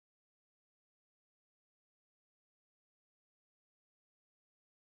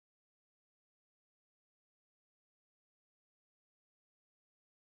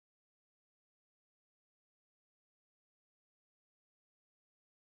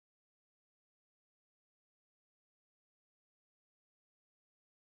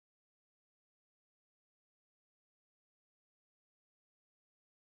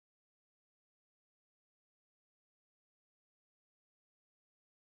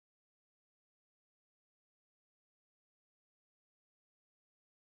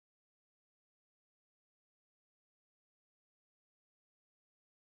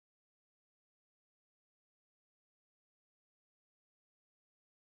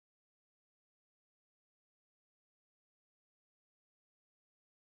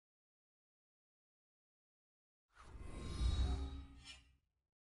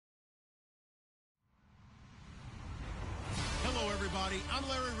everybody. I'm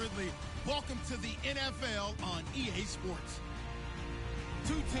Larry Ridley. Welcome to the NFL on EA Sports.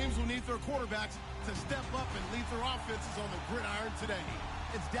 Two teams will need their quarterbacks to step up and lead their offenses on the gridiron today.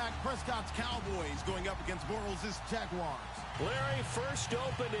 It's Dak Prescott's Cowboys going up against Bortles' Jaguars. Larry, first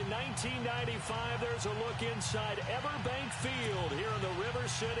opened in 1995. There's a look inside Everbank Field here in the River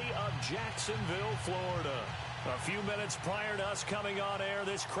City of Jacksonville, Florida. A few minutes prior to us coming on air,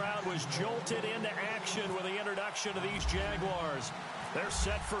 this crowd was jolted into action with the introduction of these Jaguars. They're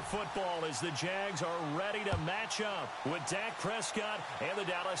set for football as the Jags are ready to match up with Dak Prescott and the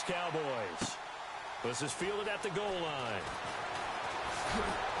Dallas Cowboys. This is fielded at the goal line.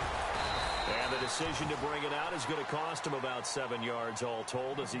 And the decision to bring it out is going to cost him about 7 yards all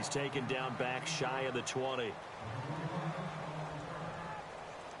told as he's taken down back shy of the 20.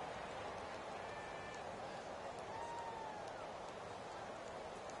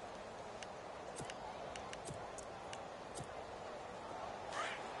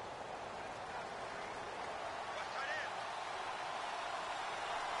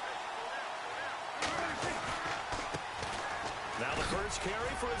 Now the first carry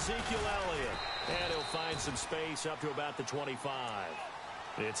for Ezekiel Elliott. And he'll find some space up to about the 25.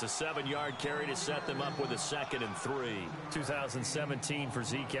 It's a 7-yard carry to set them up with a 2nd and 3. 2017 for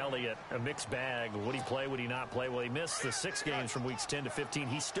Zeke Elliott, a mixed bag. Would he play, would he not play? Well, he missed the 6 games from weeks 10 to 15.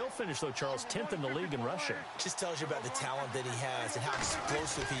 He still finished, though, Charles, 10th in the league in rushing. Just tells you about the talent that he has and how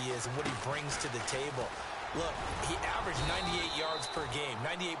explosive he is and what he brings to the table. Look, he averaged 98 yards per game,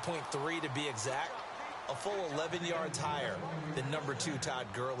 98.3 to be exact. A full 11 yards higher than number 2 Todd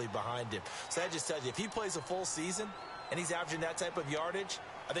Gurley behind him. So that just tells you, if he plays a full season and he's averaging that type of yardage,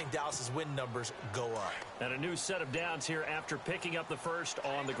 I think Dallas's win numbers go up. And a new set of downs here after picking up the first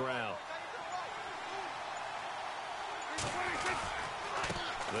on the ground.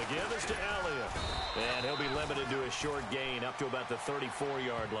 The give is to Elliott. And he'll be limited to a short gain up to about the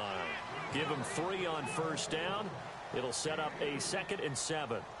 34-yard line. Give him 3 on first down. It'll set up a 2nd and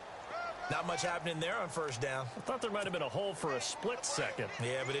 7. Not much happening there on first down. I thought there might have been a hole for a split second.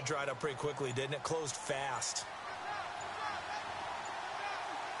 Yeah, but it dried up pretty quickly, didn't it? Closed fast.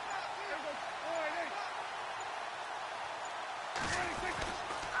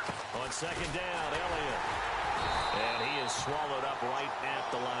 On second down, Elliott. And he is swallowed up right at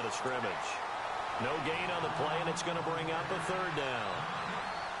the line of scrimmage. No gain on the play, and it's going to bring up a 3rd down.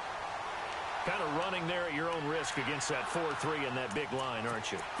 Kind of running there at your own risk against that 4-3 and that big line, aren't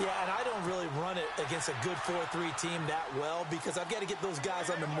you? Yeah, and I don't really run it against a good 4-3 team that well because I've got to get those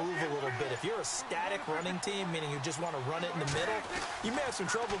guys on the move a little bit. If you're a static running team, meaning you just want to run it in the middle, you may have some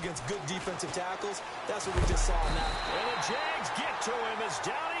trouble against good defensive tackles. That's what we just saw in that. And the Jags get to him as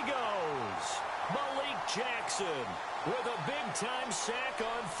down he goes. Malik Jackson with a big-time sack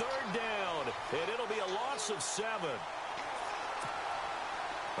on 3rd down. And it'll be a loss of 7.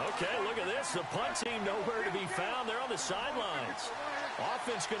 Okay, look at this. The punt team nowhere to be found. They're on the sidelines.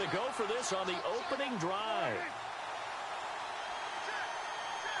 Offense going to go for this on the opening drive.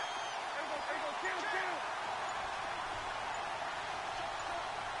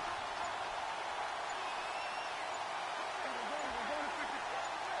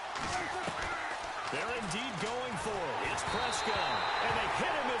 They're indeed going for it. It's Prescott. And they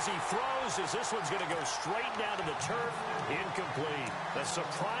hit him as he throws, as this one's going to go straight down to the turf. Incomplete. A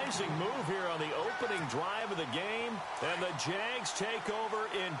surprising move here on the opening drive of the game. And the Jags take over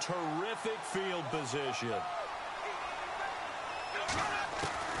in terrific field position.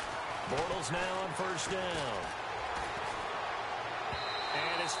 Bortles now on first down.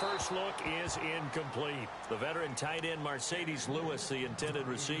 And his first look is incomplete. The veteran tight end Mercedes Lewis, the intended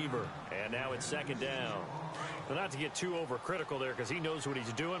receiver. And now it's 2nd down. Well, not to get too overcritical there because he knows what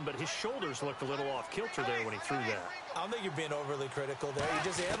he's doing, but his shoulders looked a little off kilter there when he threw that. I don't think you're being overly critical there. You're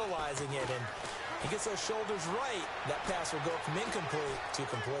just analyzing it, and he gets those shoulders right. That pass will go from incomplete to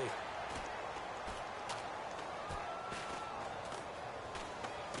complete.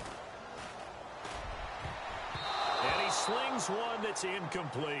 Slings one that's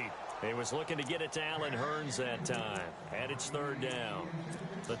incomplete. He was looking to get it to Allen Hurns that time. And it's 3rd down.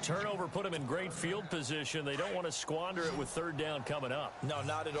 The turnover put him in great field position. They don't want to squander it with 3rd down coming up. No,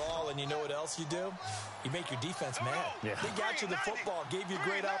 not at all. And you know what else you do? You make your defense mad. Yeah. They got you the football, gave you a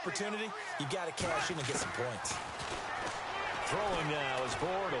great opportunity. You got to cash in and get some points. Throwing now is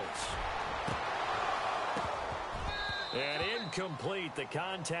Bortles. And incomplete. The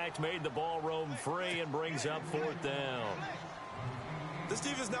contact made the ball roam free and brings up 4th down. This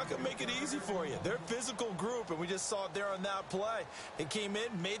defense not going to make it easy for you. They're a physical group, and we just saw it there on that play. It came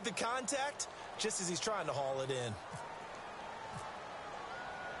in, made the contact, just as he's trying to haul it in.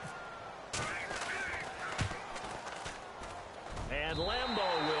 And And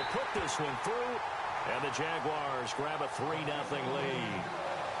Lambeau will put this one through. And the Jaguars grab a 3-0 lead.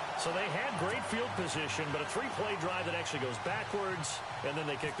 So they had great field position, but a three-play drive that actually goes backwards, and then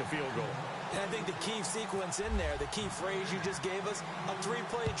they kick the field goal. And I think the key sequence in there, the key phrase you just gave us, a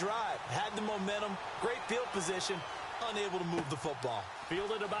three-play drive. Had the momentum, great field position, unable to move the football.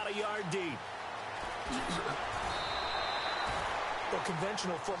 Fielded about a yard deep. But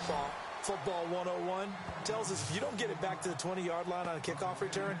conventional football 101, tells us if you don't get it back to the 20-yard line on a kickoff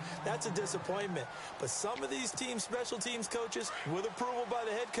return, that's a disappointment. But some of these teams, special teams coaches, with approval by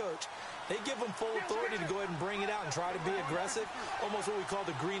the head coach, they give them full authority to go ahead and bring it out and try to be aggressive. Almost what we call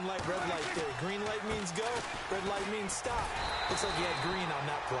the green light, red light theory. Green light means go, red light means stop. Looks like he had green on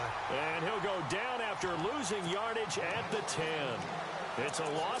that play. And he'll go down after losing yardage at the 10. It's a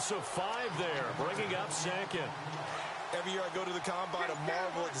loss of 5 there, bringing up second. Every year I go to the combine and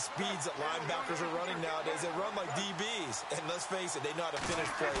marvel at the speeds that linebackers are running nowadays. They run like DBs. And let's face it, they know how to finish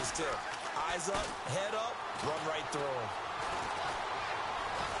plays too. Eyes up, head up, run right through them.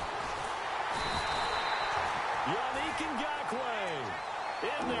 Yannick Ngakoue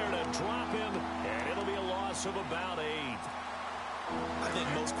in there to drop him, and it'll be a loss of about 8. I think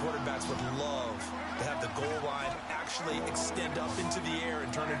most quarterbacks would love to have the goal line actually extend up into the air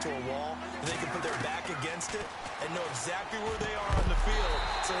and turn into a wall, and they can put their back against it and know exactly where they are on the field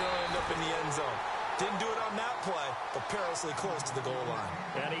so they don't end up in the end zone. Didn't do it on that play, but perilously close to the goal line.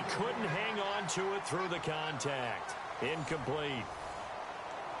 And he couldn't hang on to it through the contact. Incomplete.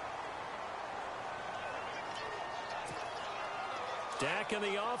 Dak and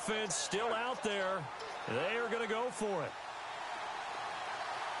the offense still out there. They are going to go for it.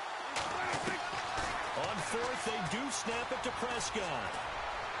 On fourth, they do snap it to Prescott.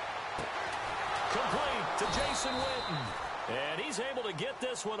 Complete to Jason Witten. And he's able to get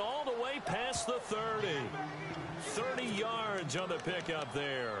this one all the way past the 30. 30 yards on the pickup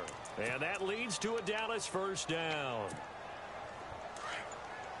there. And that leads to a Dallas first down.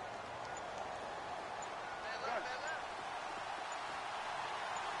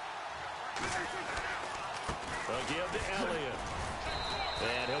 They'll give to Elliott.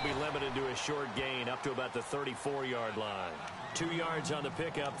 And he'll be limited to a short gain up to about the 34-yard line. 2 yards on the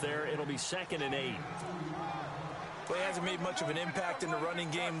pickup there. It'll be 2nd and 8. Well, he hasn't made much of an impact in the running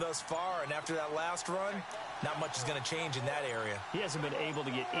game thus far, and after that last run, not much is going to change in that area. He hasn't been able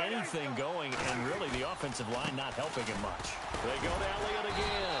to get anything going, and really the offensive line not helping him much. They go to Elliott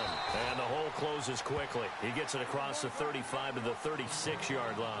again, and the hole closes quickly. He gets it across the 35 to the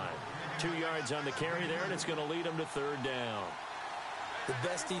 36-yard line. 2 yards on the carry there, and it's going to lead him to 3rd down. The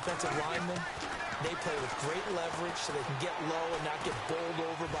best defensive linemen, they play with great leverage so they can get low and not get bowled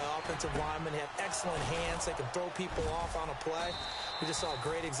over by offensive linemen. They have excellent hands. They can throw people off on a play. We just saw a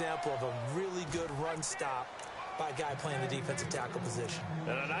great example of a really good run stop by a guy playing the defensive tackle position.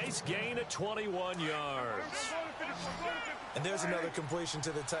 And a nice gain of 21 yards. And there's another completion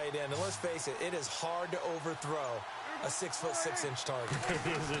to the tight end. And let's face it, it is hard to overthrow a 6'6" target.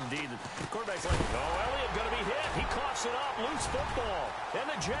 It is indeed. Quarterback's like, oh, Elliott going to be hit. He coughs it up. Loose football. And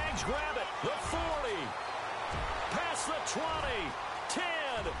the Jags grab it. The 40. Past the 20. 10.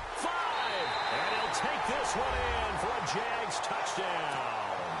 5. And he'll take this one in for a Jags touchdown.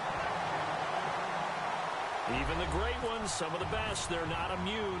 Even the great ones, some of the best, they're not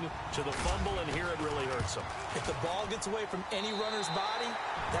immune to the fumble, and here it really hurts them. If the ball gets away from any runner's body,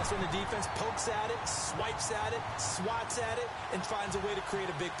 that's when the defense pokes at it, swipes at it, swats at it, and finds a way to create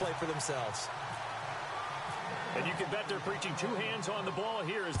a big play for themselves. And you can bet they're preaching 2 hands on the ball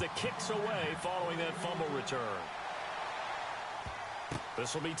here as the kick's away following that fumble return.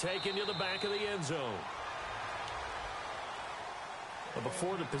 This will be taken to the back of the end zone. Well,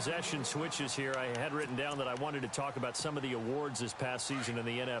 before the possession switches here, I had written down that I wanted to talk about some of the awards this past season in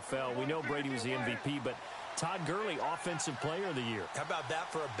the NFL. We know Brady was the MVP, but Todd Gurley, Offensive Player of the Year. How about that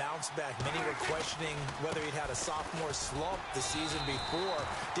for a bounce back? Many were questioning whether he'd had a sophomore slump the season before.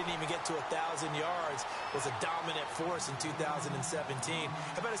 Didn't even get to 1,000 yards. Was a dominant force in 2017.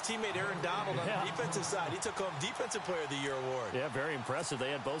 How about his teammate Aaron Donald on the defensive side? He took home Defensive Player of the Year award. Yeah, very impressive.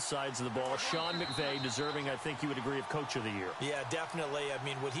 They had both sides of the ball. Sean McVay deserving, I think you would agree, of Coach of the Year. Yeah, definitely. I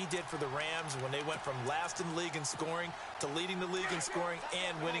mean, what he did for the Rams when they went from last in the league in scoring to leading the league in scoring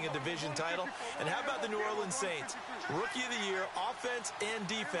and winning a division title. And how about the New Orleans Saints? Rookie of the Year, offense and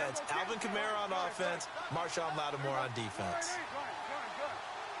defense. Alvin Kamara on offense, Marshawn Lattimore on defense.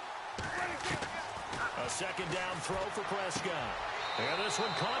 A 2nd down throw for Prescott. And this one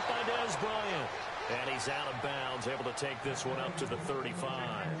caught by Dez Bryant. And he's out of bounds, able to take this one up to the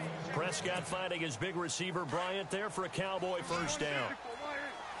 35. Prescott finding his big receiver Bryant there for a Cowboy first down.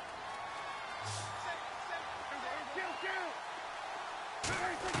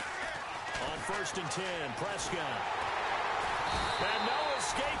 first and 10. Prescott. And no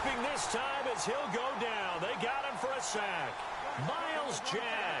escaping this time as he'll go down. They got him for a sack. Miles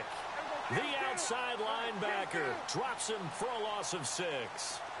Jack, the outside linebacker, drops him for a loss of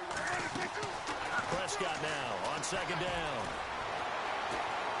 6. Prescott now on second down.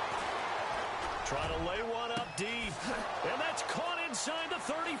 Try to lay one up deep. And that's caught inside the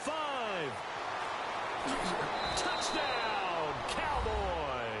 35. Touchdown,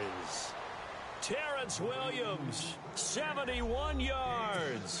 Cowboys. Terrence Williams, 71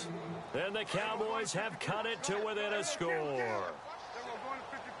 yards. And the Cowboys have cut it to within a score.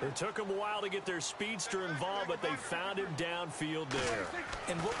 It took them a while to get their speedster involved, but they found him downfield there.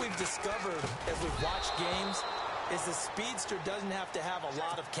 And what we've discovered as we've watched games is the speedster doesn't have to have a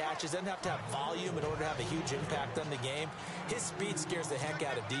lot of catches, doesn't have to have volume in order to have a huge impact on the game. His speed scares the heck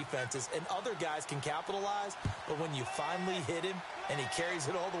out of defenses, and other guys can capitalize, but when you finally hit him and he carries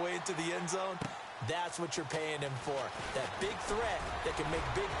it all the way into the end zone, that's what you're paying him for. That big threat that can make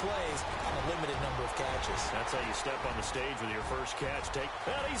big plays on a limited number of catches. That's how you step on the stage with your first catch.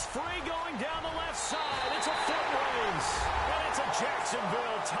 And he's free going down the left side. It's a foot race, and it's a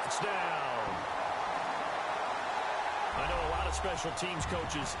Jacksonville touchdown. I know a lot of special teams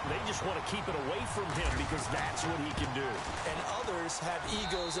coaches, they just want to keep it away from him because that's what he can do. And others have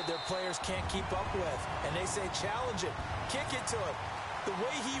egos that their players can't keep up with. And they say, challenge him, kick it to him. The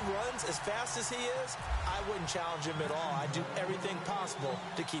way he runs as fast as he is, I wouldn't challenge him at all. I'd do everything possible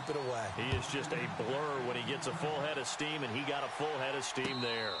to keep it away. He is just a blur when he gets a full head of steam, and he got a full head of steam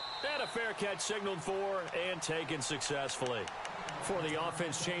there. And a fair catch signaled for and taken successfully. Before the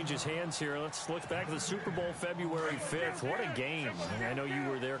offense changes hands here, let's look back at the Super Bowl February 5th. What a game. I know you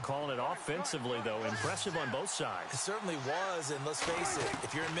were there calling it offensively, though. Impressive on both sides. It certainly was, and let's face it,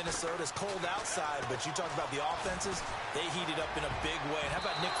 if you're in Minnesota, it's cold outside, but you talk about the offenses, they heated up in a big way. And how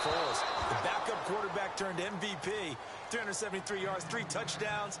about Nick Foles, the backup quarterback turned MVP, 373 yards, 3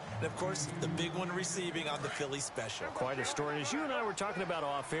 touchdowns, and, of course, the big one receiving on the Philly special. Quite a story. As you and I were talking about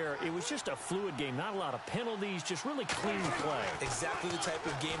off air, it was just a fluid game, not a lot of penalties, just really clean play. Exactly the type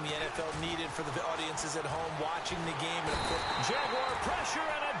of game the NFL needed for the audiences at home watching the game. And of course, Jaguar pressure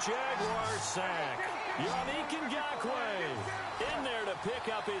and a Jaguar sack. Yannick Ngakoue in there to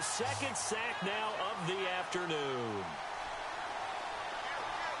pick up his second sack now of the afternoon.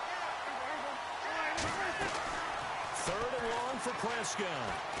 Third and long for Prescott.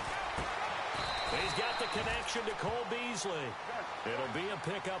 He's got the connection to Cole Beasley. It'll be a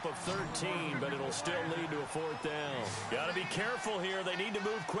pickup of 13, but it'll still lead to a 4th down. Got to be careful here. They need to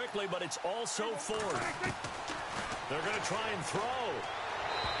move quickly, but it's also 4th. They're going to try and throw.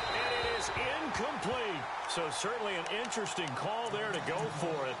 And it is incomplete. So certainly an interesting call there to go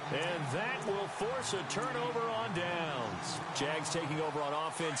for it. And that will force a turnover on downs. Jags taking over on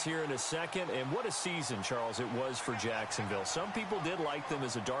offense here in a second. And what a season, Charles, it was for Jacksonville. Some people did like them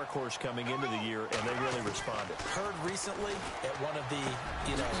as a dark horse coming into the year, and they really responded. Heard recently at one of the,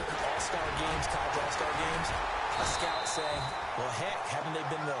 all-star games, college all-star games, a scout saying, well, heck, haven't they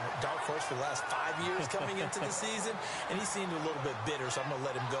been the dark horse for the last 5 years coming into the season? And he seemed a little bit bitter, so I'm going to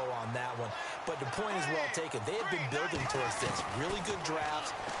let him go on that one. But the point is well taken. They had been building towards this. Really good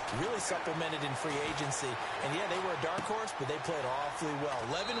drafts, really supplemented in free agency. And, yeah, they were a dark horse, but they played awfully well.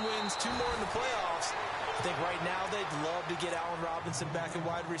 11 wins, 2 more in the playoffs. I think right now they'd love to get Allen Robinson back at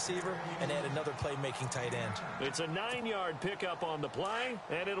wide receiver and add another playmaking tight end. It's a 9-yard pickup on the play,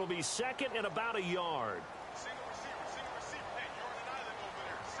 and it'll be second and about a yard.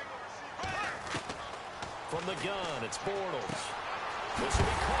 From the gun, it's Bortles. This will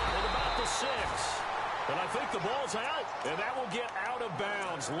be caught at about the 6. And I think the ball's out, and that will get out of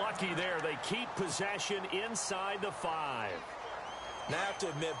bounds. Lucky there. They keep possession inside the 5. Now, I have to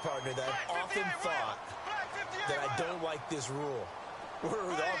admit, partner, that I've often thought that I don't like this rule, where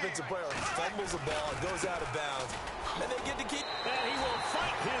the offensive player fumbles the ball, goes out of bounds, and they get to keep. And he will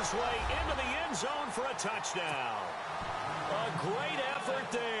fight his way into the end zone for a touchdown. A great effort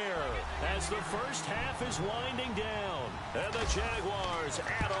there as the first half is winding down. And the Jaguars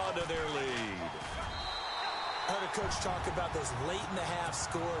add on to their lead. I heard a coach talk about those late-in-the-half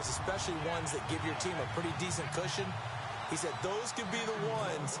scores, especially ones that give your team a pretty decent cushion. He said those could be the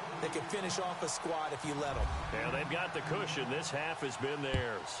ones that could finish off a squad if you let them. Yeah, they've got the cushion. This half has been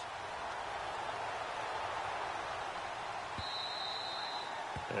theirs.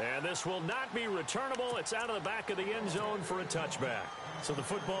 And this will not be returnable. It's out of the back of the end zone for a touchback. So the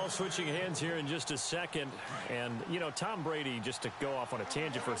football switching hands here in just a second. And, Tom Brady, just to go off on a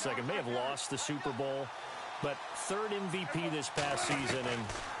tangent for a second, may have lost the Super Bowl, but third MVP this past season, and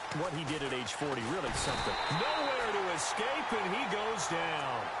what he did at age 40, really something. Nowhere to escape, and he goes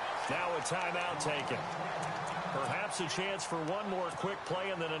down. Now a timeout taken. Perhaps a chance for one more quick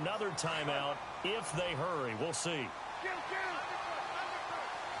play and then another timeout if they hurry. We'll see.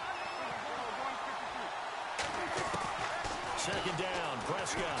 Second down,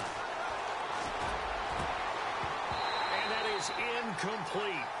 Prescott. And that is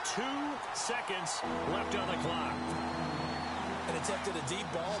incomplete. 2 seconds left on the clock. And attempted a deep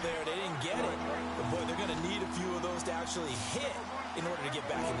ball there. They didn't get it. But, boy, they're going to need a few of those to actually hit in order to get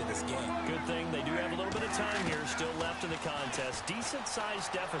back into this game. Good thing they do have a little bit of time here still left in the contest.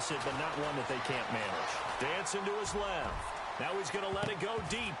 Decent-sized deficit, but not one that they can't manage. Dancing to his left. Now he's going to let it go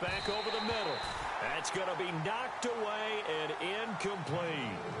deep, back over the middle. That's going to be knocked away and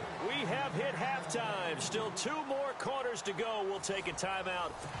incomplete. We have hit halftime. Still 2 more quarters to go. We'll take a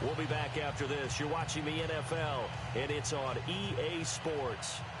timeout. We'll be back after this. You're watching the NFL, and it's on EA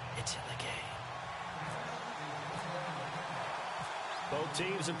Sports. It's in the game. Both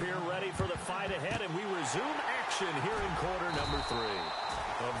teams appear ready for the fight ahead, and we resume action here in quarter number 3.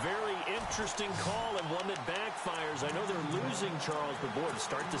 A very interesting call and one that backfires. I know they're losing, Charles, but boy, to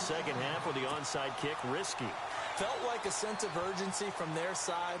start the second half with the onside kick, risky. Felt like a sense of urgency from their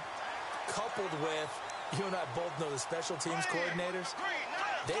side, coupled with, you and I both know the special teams coordinators.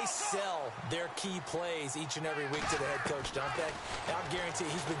 They sell their key plays each and every week to the head coach, don't they? And I'll guarantee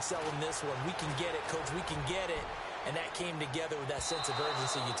he's been selling this one. We can get it, coach, we can get it. And that came together with that sense of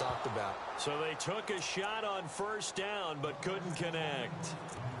urgency you talked about. So they took a shot on first down, but couldn't connect.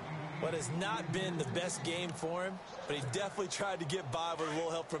 What has not been the best game for him, but he definitely tried to get by with a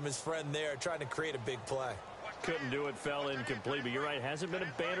little help from his friend there, trying to create a big play. Couldn't do it, fell incomplete, but you're right, hasn't been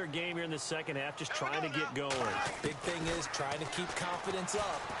a banner game here in the second half, just trying to get going. Big thing is trying to keep confidence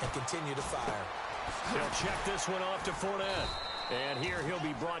up and continue to fire. He'll check this one off to Fournette. And here he'll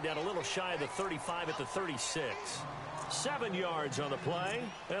be brought down a little shy of the 35 at the 36. 7 yards on the play,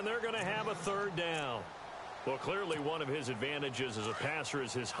 and they're going to have a third down. Well, clearly one of his advantages as a passer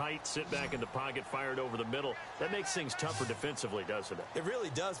is his height. Sit back in the pocket, fired over the middle. That makes things tougher defensively, doesn't it? It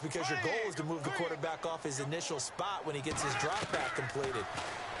really does, because your goal is to move the quarterback off his initial spot when he gets his drop back completed.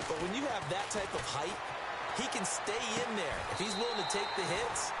 But when you have that type of height, he can stay in there. If he's willing to take the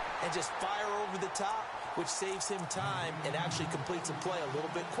hits and just fire over the top, which saves him time and actually completes a play a little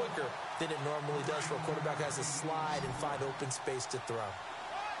bit quicker than it normally does for a quarterback who has to slide and find open space to throw.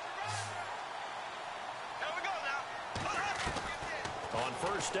 Here we go now. On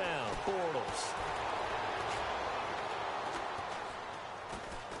first down, Bortles.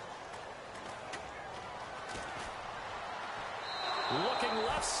 Looking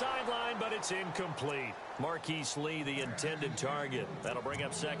left sideline, but it's incomplete. Marquise Lee, the intended target. That'll bring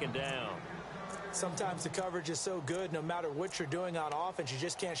up second down. Sometimes the coverage is so good, no matter what you're doing on offense, you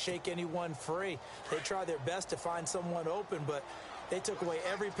just can't shake anyone free. They try their best to find someone open, but they took away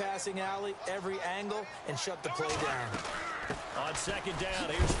every passing alley, every angle, and shut the play down. On second down,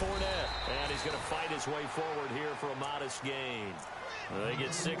 here's Fournette. And he's going to fight his way forward here for a modest gain. They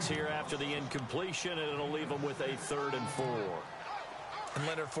get 6 here after the incompletion, and it'll leave them with a 3rd and 4. And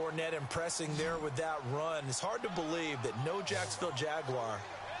Leonard Fournette impressing there with that run. It's hard to believe that no Jacksonville Jaguar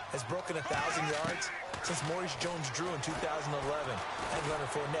has broken 1,000 yards since Maurice Jones-Drew in 2011. And Leonard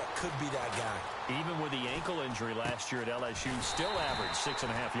Fournette could be that guy. Even with the ankle injury last year at LSU, still averaged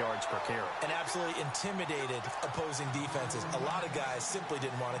 6.5 yards per carry. And absolutely intimidated opposing defenses. A lot of guys simply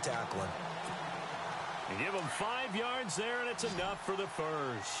didn't want to tackle him. You give him 5 yards there, and it's enough for the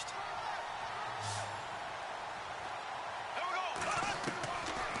first.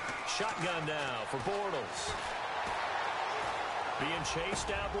 Shotgun now for Bortles. Being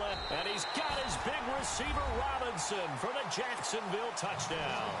chased out left, and he's got his big receiver Robinson for the Jacksonville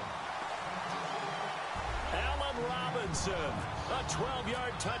touchdown. Allen Robinson, a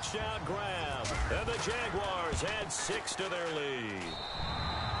 12-yard touchdown grab, and the Jaguars add 6 to their lead.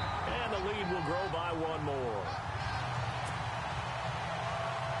 And the lead will grow by 1 more.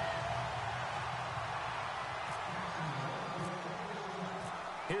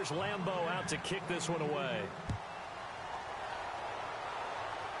 Here's Lambeau out to kick this one away.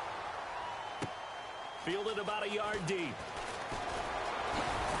 Fielded about a yard deep.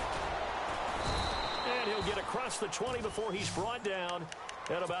 And he'll get across the 20 before he's brought down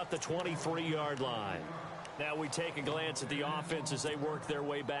at about the 23-yard line. Now we take a glance at the offense as they work their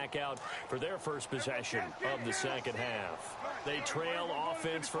way back out for their first possession of the second half. They trail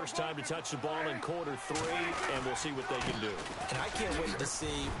offense, first time to touch the ball in quarter 3, and we'll see what they can do. And I can't wait to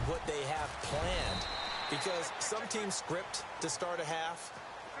see what they have planned, because some teams script to start a half,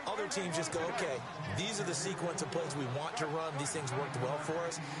 Other teams just go, okay, these are the sequence of plays we want to run. These things worked well for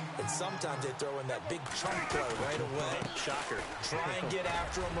us. And sometimes they throw in that big chunk play right away. Shocker. Try and get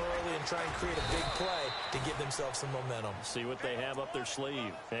after them early and try and create a big play to give themselves some momentum. See what they have up their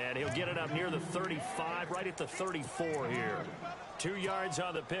sleeve. And he'll get it up near the 35, right at the 34 here. 2 yards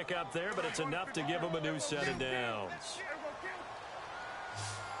on the pickup there, but it's enough to give him a new set of downs.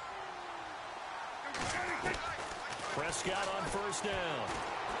 Prescott on first down.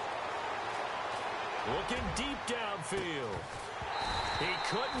 Looking deep downfield. He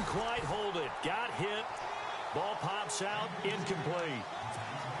couldn't quite hold it. Got hit. Ball pops out. Incomplete.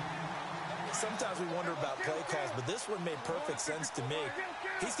 Sometimes we wonder about play calls, but this one made perfect sense to me.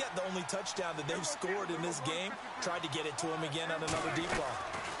 He's got the only touchdown that they've scored in this game. Tried to get it to him again on another deep ball.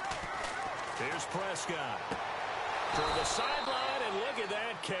 Here's Prescott. To the sideline, and look at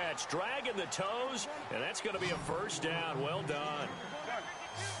that catch. Dragging the toes, and that's going to be a first down. Well done.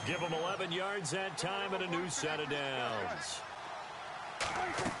 Give him 11 yards that time and a new set of downs.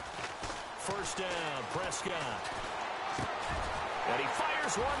 First down, Prescott. And he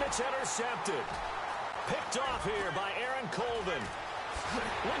fires one that's intercepted. Picked off here by Aaron Colvin.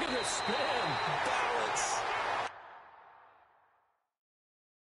 Look at the spin. Balance.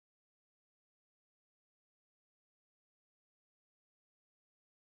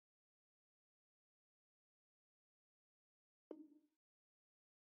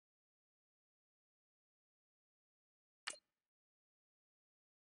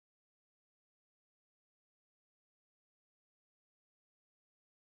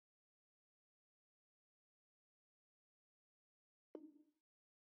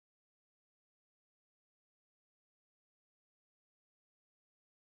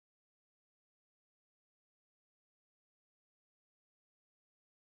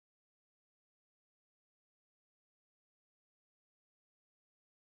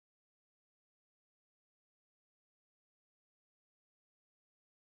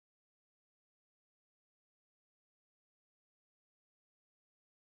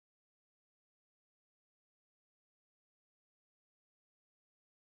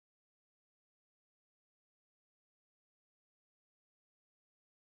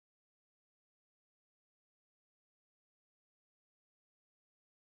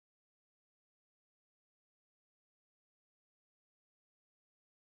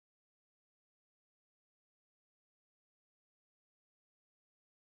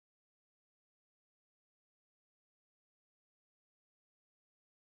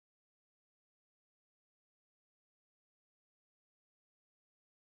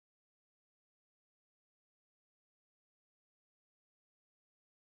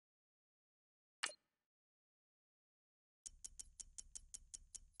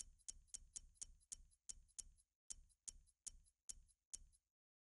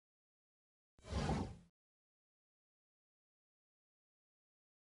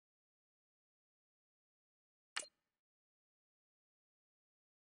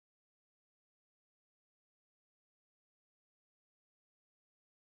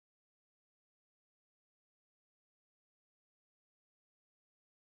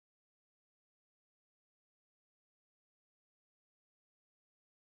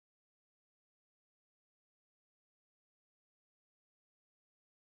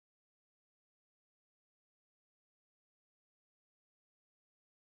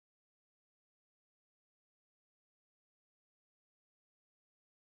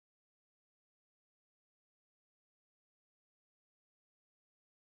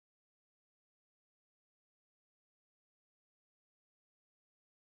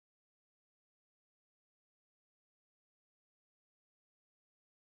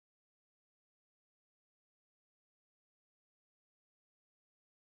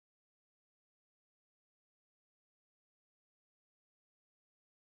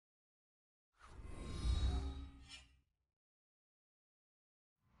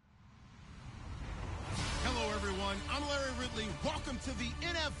 I'm Larry Ridley. Welcome to the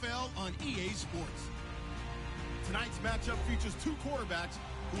NFL on EA Sports. Tonight's matchup features two quarterbacks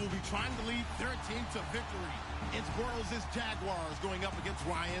who will be trying to lead their team to victory. It's Burrows' Jaguars going up against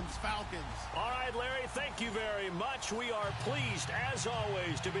Ryan's Falcons. All right, Larry, thank you very much. We are pleased, as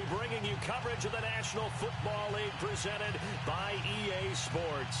always, to be bringing you coverage of the National Football League presented by EA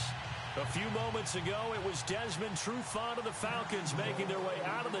Sports. A few moments ago, it was Desmond Trufant of the Falcons making their way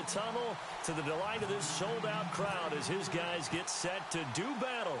out of the tunnel to the delight of this sold-out crowd as his guys get set to do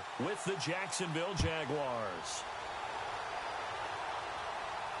battle with the Jacksonville Jaguars.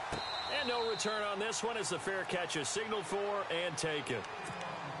 And no return on this one as the fair catch is signaled for and taken.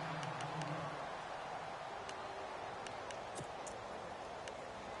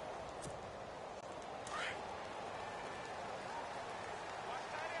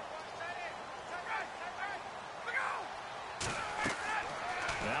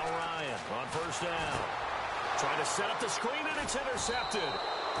 On first down. Trying to set up the screen, and it's intercepted.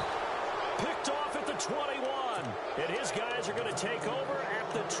 Picked off at the 21. And his guys are going to take over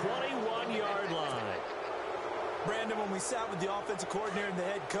at the 21-yard line. Brandon, when we sat with the offensive coordinator and the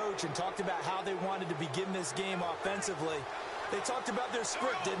head coach and talked about how they wanted to begin this game offensively, they talked about their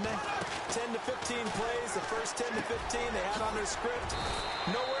script, didn't they? 10 to 15 plays, the first 10 to 15 they had on their script.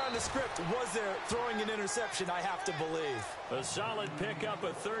 Nowhere on the script was there throwing an interception, I have to believe. A solid pickup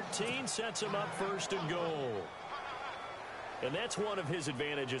of 13 sets him up first and goal. And that's one of his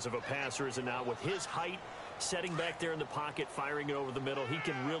advantages of a passer, is it not? With his height, setting back there in the pocket, firing it over the middle, he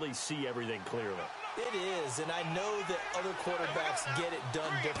can really see everything clearly. It is, and I know that other quarterbacks get it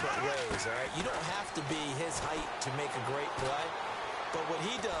done different ways, all right? You don't have to be his height to make a great play, but what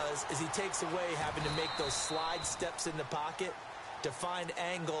he does is he takes away having to make those slide steps in the pocket to find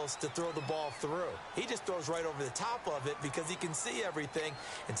angles to throw the ball through. He just throws right over the top of it because he can see everything,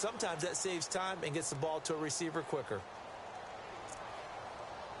 and sometimes that saves time and gets the ball to a receiver quicker.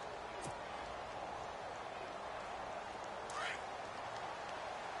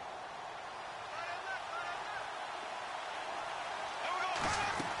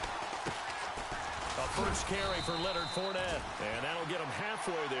 First carry for Leonard Fournette, and that'll get him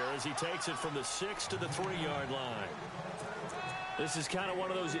halfway there as he takes it from the 6 to the 3-yard line. This is kind of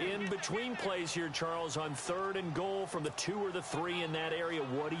one of those in-between plays here, Charles, on 3rd and goal from the 2 or the 3 in that area.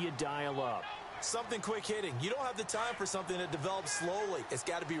 What do you dial up? Something quick hitting. You don't have the time for something that develops slowly. It's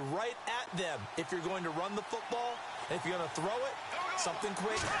got to be right at them if you're going to run the football. And if you're going to throw it, something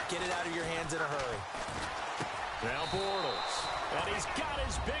quick, get it out of your hands in a hurry. Now Bortles. And he's got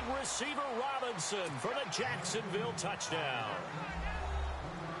his big receiver, Robinson, for the Jacksonville touchdown.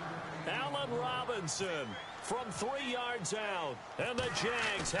 Allen Robinson from 3 yards out. And the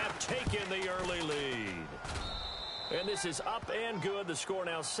Jags have taken the early lead. And this is up and good. The score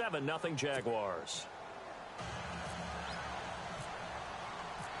now 7-0 Jaguars.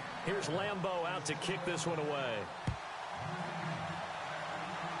 Here's Lambeau out to kick this one away.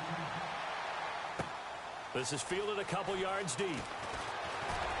 This is fielded a couple yards deep.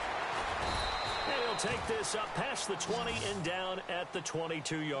 And he'll take this up past the 20 and down at the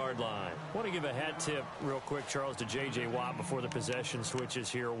 22-yard line. I want to give a hat tip real quick, Charles, to J.J. Watt before the possession switches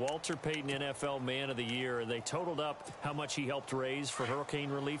here. Walter Payton, NFL Man of the Year, and they totaled up how much he helped raise for hurricane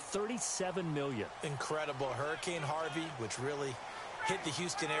relief, $37 million. Incredible. Hurricane Harvey, which really hit the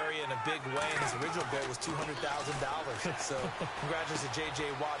Houston area in a big way, and his original goal was $200,000. So congratulations to J.J.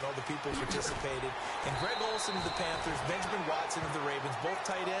 Watt and all the people who participated. And Greg Olsen of the Panthers, Benjamin Watson of the Ravens, both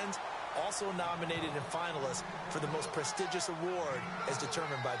tight ends, also nominated and finalists for the most prestigious award as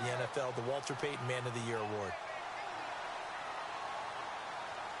determined by the NFL, the Walter Payton Man of the Year Award.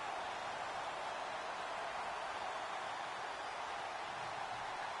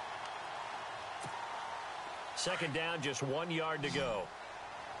 Second down, just 1 yard to go.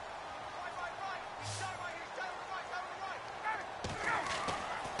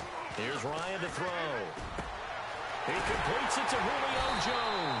 Here's Ryan to throw. He completes it to Julio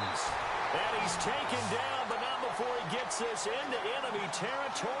Jones. And he's taken down, but not before he gets this into enemy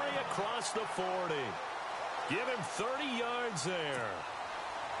territory across the 40. Give him 30 yards there.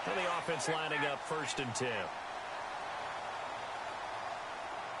 And the offense lining up 1st and 10.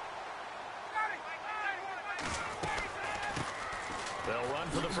 They'll run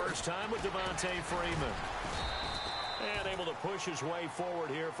for the first time with Devontae Freeman. And able to push his way forward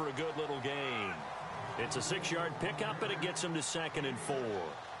here for a good little gain. It's a 6-yard pickup, and it gets him to 2nd and 4.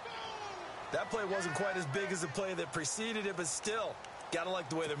 That play wasn't quite as big as the play that preceded it, but still, got to like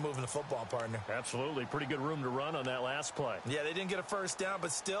the way they're moving the football, partner. Absolutely. Pretty good room to run on that last play. Yeah, they didn't get a first down,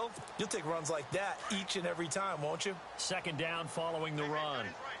 but still, you'll take runs like that each and every time, won't you? 2nd down following the run.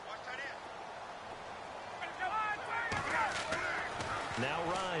 Now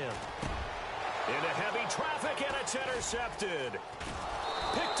Ryan. Into heavy traffic, and it's intercepted.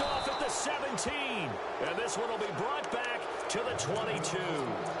 Picked off at the 17. And this one will be brought back to the 22.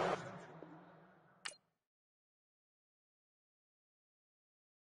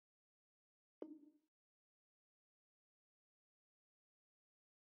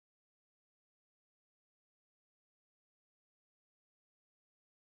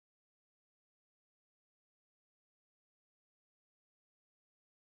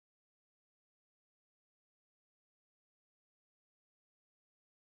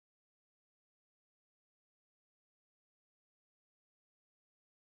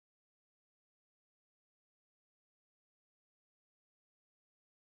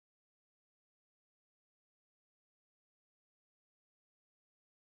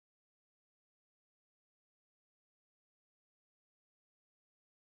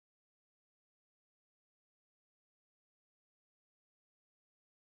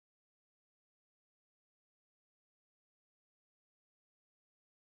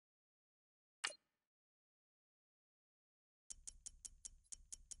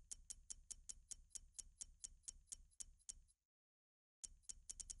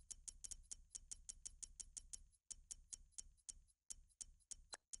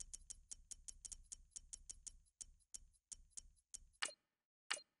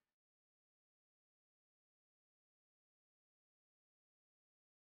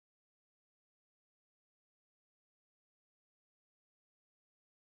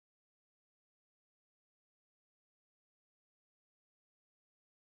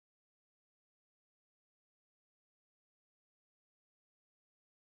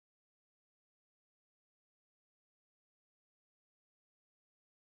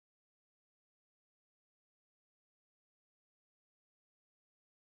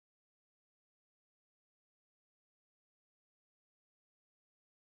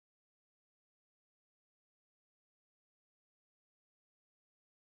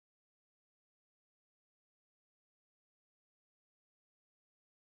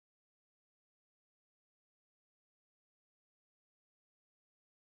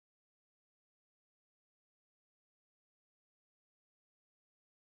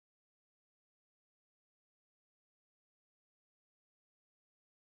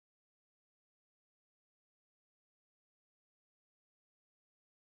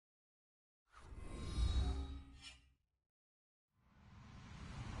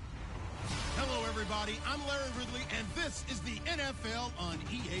 everybody. I'm Larry Ridley, and this is the NFL on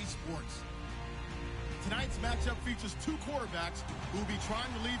EA Sports. Tonight's matchup features two quarterbacks who will be trying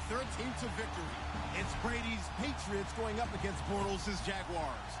to lead their team to victory. It's Brady's Patriots going up against Bortles'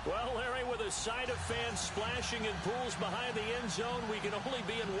 Jaguars. Well, Larry, with a sight of fans splashing in pools behind the end zone, we can only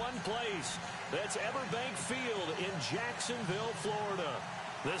be in one place. That's Everbank Field in Jacksonville, Florida.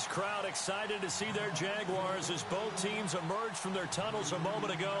 This crowd excited to see their Jaguars as both teams emerged from their tunnels a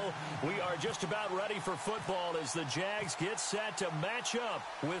moment ago. We are just about ready for football as the Jags get set to match up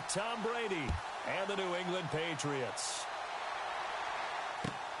with Tom Brady and the New England Patriots.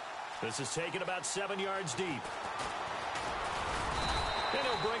 This is taken about 7 yards deep. And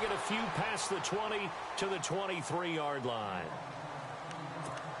he'll bring it a few past the 20 to the 23-yard line.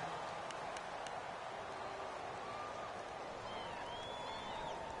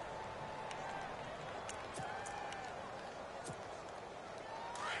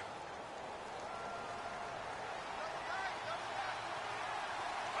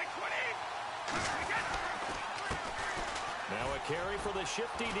 Now a carry for the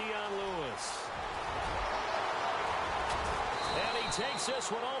shifty Dion Lewis. And he takes this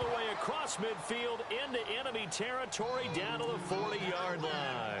one all the way across midfield into enemy territory down to the 40-yard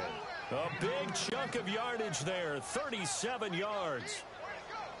line. A big chunk of yardage there, 37 yards.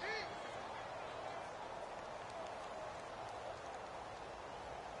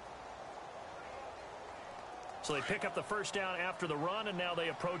 So they pick up the first down after the run, and now they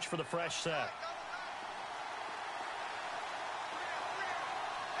approach for the fresh set.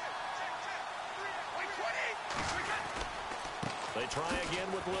 They try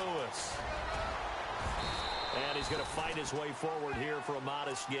again with Lewis. And he's going to fight his way forward here for a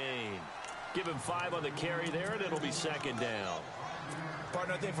modest gain. Give him 5 on the carry there, and it'll be second down.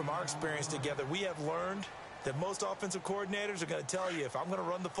 Partner, I think from our experience together, we have learned that most offensive coordinators are going to tell you, if I'm going to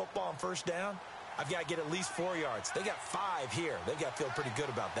run the football on first down, I've got to get at least 4 yards. They got 5 here. They've got to feel pretty good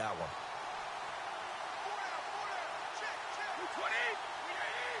about that one.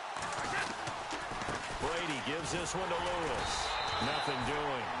 Brady gives this one to Lewis. Nothing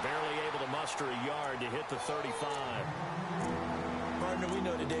doing. Barely able to muster a yard to hit the 35. Partner, we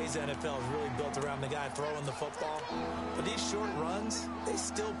know today's NFL is really built around the guy throwing the football. But these short runs, they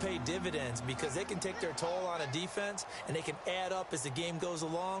still pay dividends because they can take their toll on a defense, and they can add up as the game goes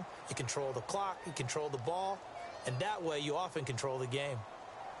along. You control the clock, you control the ball, and that way you often control the game.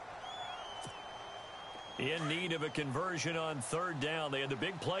 In need of a conversion on third down. They had the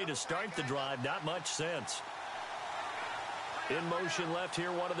big play to start the drive. Not much sense. In motion left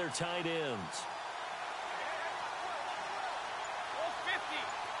here, one of their tight ends.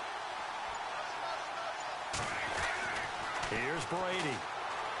 Here's Brady.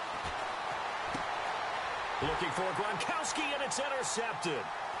 Looking for Gronkowski, and it's intercepted.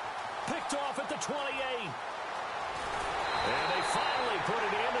 Picked off at the 28. And they finally put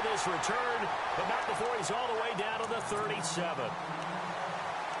it into this return, but not before he's all the way down to the 37.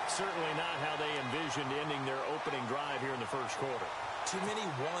 Certainly not how they envisioned ending their opening drive here in the first quarter. Too many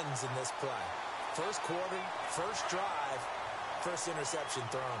ones in this play. First quarter, first drive, first interception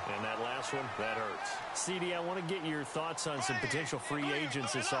thrown. And that last one, that hurts. CD, I want to get your thoughts on some potential free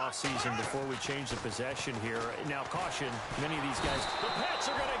agents this offseason before we change the possession here. Now, caution, many of these guys, the Pats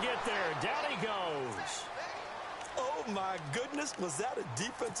are going to get there. Down he goes. Oh, my goodness. Was that a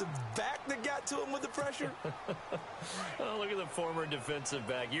defensive back that got to him with the pressure? Oh, look at the former defensive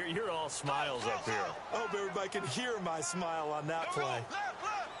back. You're all smiles up here. I hope everybody can hear my smile on that play.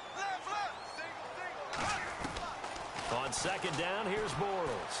 On second down, here's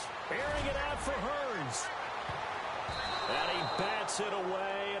Bortles. Airing it out for Hearns. And he bats it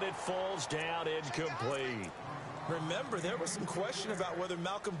away, and it falls down incomplete. Remember, there was some question about whether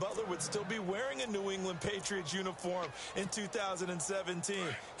Malcolm Butler would still be wearing a New England Patriots uniform in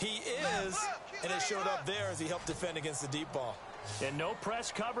 2017. He is, and it showed up there as he helped defend against the deep ball. And no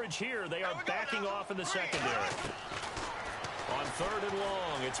press coverage here. They are backing off in the secondary. On third and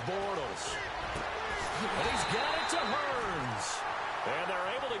long, it's Bortles. And he's got it to Hearns. And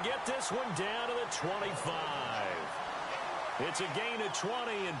they're able to get this one down to the 25. It's a gain of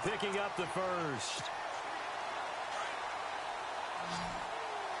 20 and picking up the first.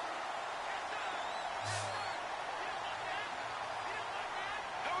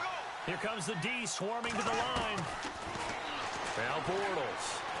 Here comes the D swarming to the line. Now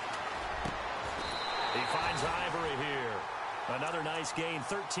Bortles. He finds Ivory here. Another nice gain,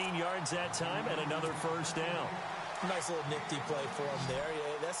 13 yards that time, and another first down. Nice little nifty play for him there.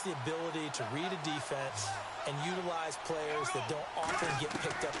 Yeah, that's the ability to read a defense and utilize players that don't often get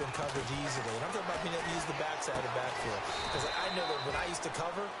picked up in coverage easily. And I'm talking about being able to use the backside of the backfield. Because I know that when I used to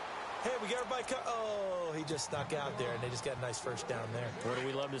cover, Hey, we got everybody. Oh, he just snuck out there, and they just got a nice first down there. What do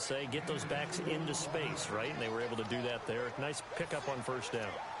we love to say? Get those backs into space, right? And they were able to do that there. Nice pickup on first down.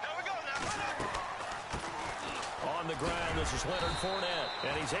 Here we go now. On the ground, this is Leonard Fournette,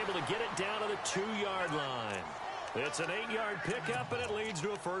 and he's able to get it down to the 2-yard line. It's an 8-yard pickup, and it leads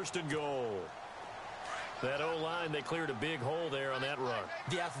to a 1st and goal. That O-line, they cleared a big hole there on that run.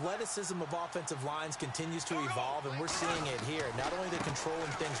 The athleticism of offensive lines continues to evolve, and we're seeing it here. Not only they're controlling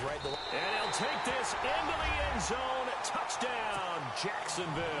things right. And he'll take this into the end zone. Touchdown,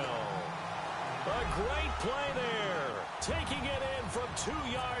 Jacksonville. A great play there. Taking it in from 2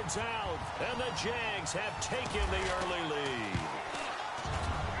 yards out. And the Jags have taken the early lead.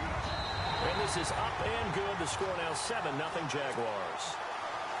 And this is up and good. The score now 7-0 Jaguars.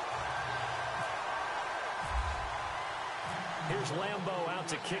 Here's Lambeau out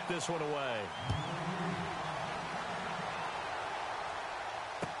to kick this one away.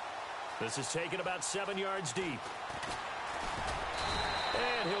 This is taken about 7 yards deep.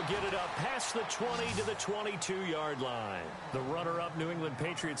 And he'll get it up past the 20 to the 22-yard line. The runner-up New England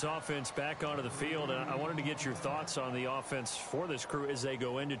Patriots offense back onto the field. And I wanted to get your thoughts on the offense for this crew as they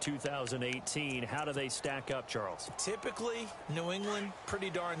go into 2018. How do they stack up, Charles? Typically, New England, pretty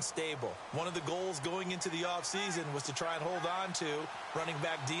darn stable. One of the goals going into the offseason was to try and hold on to running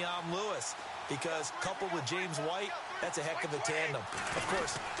back Dion Lewis, because coupled with James White, that's a heck of a tandem. Of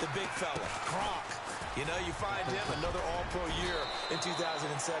course, the big fella, Gronk. You know, you find him another all-pro year in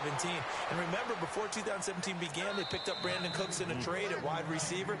 2017. And remember, before 2017 began, they picked up Brandon Cooks in a trade at wide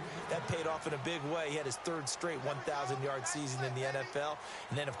receiver. That paid off in a big way. He had his 3rd straight 1,000-yard season in the NFL.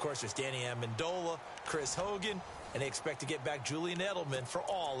 And then, of course, there's Danny Amendola, Chris Hogan, and they expect to get back Julian Edelman for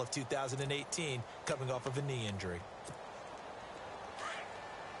all of 2018, coming off of a knee injury.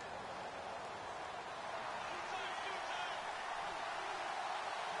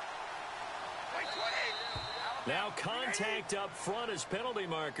 Now contact up front as penalty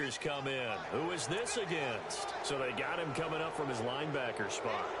markers come in. Who is this against? So they got him coming up from his linebacker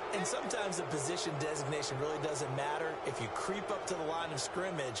spot. And sometimes the position designation really doesn't matter. If you creep up to the line of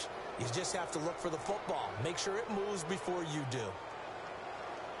scrimmage, you just have to look for the football. Make sure it moves before you do.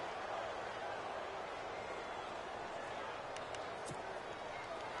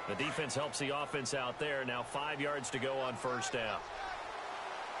 The defense helps the offense out there. Now 5 yards to go on first down.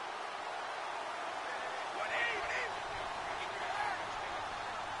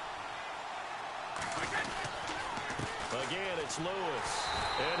 Again, it's Lewis.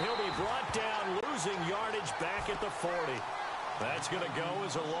 And he'll be brought down, losing yardage back at the 40. That's going to go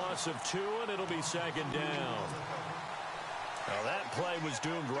as a loss of 2, and it'll be 2nd down. Now, that play was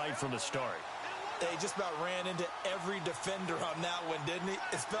doomed right from the start. They just about ran into every defender on that one, didn't he?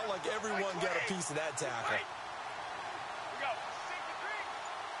 It felt like everyone got a piece of that tackle.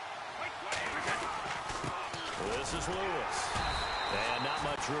 This is Lewis. And not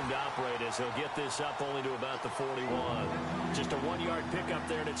much room to operate as he'll get this up only to about the 41. Just a 1-yard pickup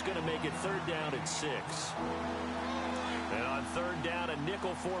there, and it's going to make it 3rd down at 6. And on 3rd down, a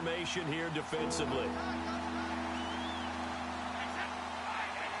nickel formation here defensively.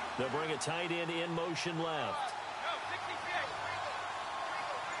 They'll bring a tight end in motion left.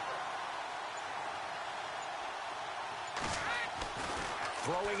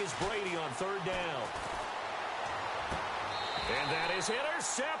 Throwing is Brady on 3rd down. And that is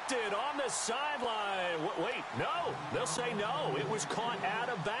intercepted on the sideline. Wait, no. They'll say no. It was caught out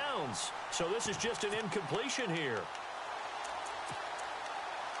of bounds. So this is just an incompletion here.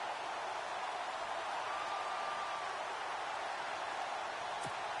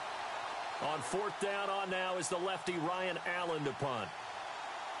 On 4th down on now is the lefty Ryan Allen to punt.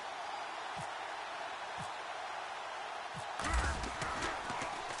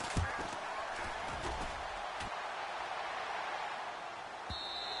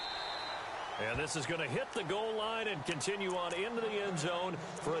 And this is going to hit the goal line and continue on into the end zone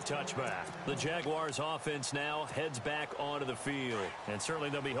for a touchback. The Jaguars offense now heads back onto the field. And certainly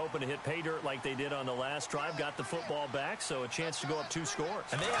they'll be hoping to hit pay dirt like they did on the last drive. Got the football back, so a chance to go up 2 scores.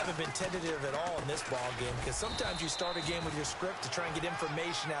 And they haven't been tentative at all in this ball game, because sometimes you start a game with your script to try and get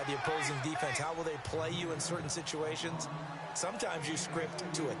information out of the opposing defense. How will they play you in certain situations? Sometimes you script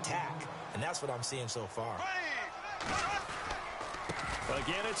to attack, and that's what I'm seeing so far.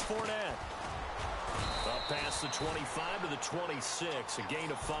 Again, it's Fournette. Up past the 25 to the 26, a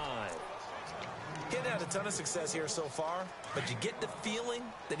gain of 5. Getting had a ton of success here so far, but you get the feeling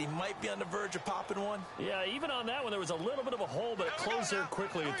that he might be on the verge of popping one. Yeah, even on that one, there was a little bit of a hole, but it closed there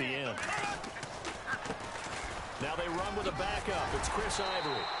quickly at the end. Now they run with a backup. It's Chris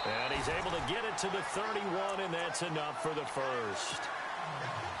Ivory. And he's able to get it to the 31, and that's enough for the first.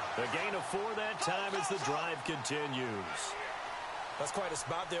 A gain of 4 that time as the drive continues. That's quite a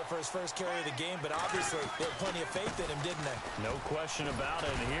spot there for his first carry of the game, but obviously they had plenty of faith in him, didn't they? No question about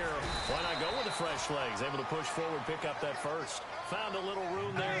it. And here, why not go with the fresh legs? Able to push forward, pick up that first. Found a little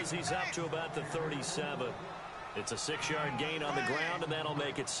room there as he's up to about the 37. It's a 6-yard gain on the ground, and that'll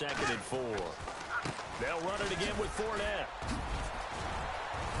make it 2nd and 4. They'll run it again with Fournette.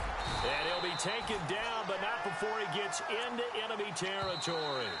 And he'll be taken down, but not before he gets into enemy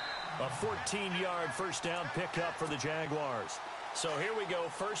territory. A 14-yard first down pickup for the Jaguars. So here we go,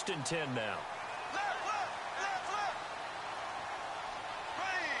 1st and 10 now.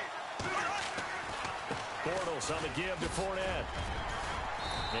 Bortles on the give to Fournette.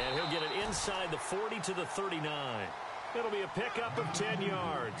 And he'll get it inside the 40 to the 39. It'll be a pickup of 10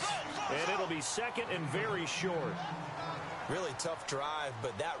 yards. And it'll be 2nd and very short. Really tough drive,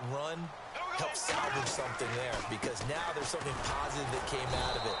 but that run helped salvage something there because now there's something positive that came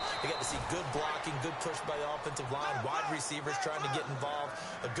out of it. They got to see good blocking, good push by the offensive line, wide receivers trying to get involved,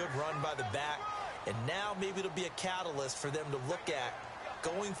 a good run by the back. And now maybe it'll be a catalyst for them to look at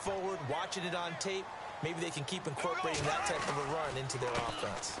going forward, watching it on tape. Maybe they can keep incorporating that type of a run into their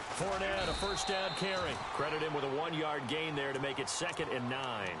offense. Fournette, a first down carry. Credit him with a 1-yard gain there to make it 2nd and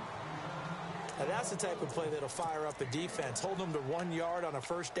 9. Now that's the type of play that'll fire up a defense. Hold them to 1 yard on a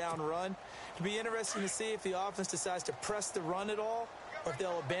first down run. It'll be interesting to see if the offense decides to press the run at all or if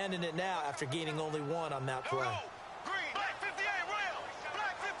they'll abandon it now after gaining only 1 on that play. Green, black 58, Royal.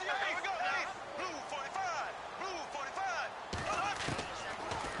 Black 58. Here we go now. Blue 45. Blue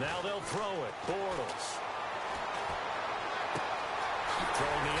 45. Now they'll throw it. Bortles.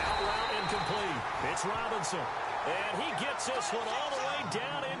 Throwing the out route incomplete. It's Robinson. And he gets this one all the way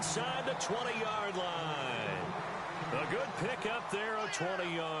down inside the 20-yard line. A good pickup there of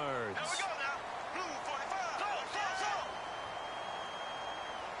 20 yards. Here we go now. Blue 45.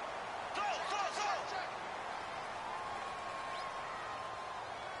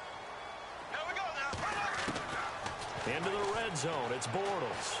 Here we go now. Into the red zone. It's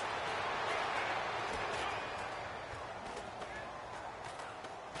Bortles.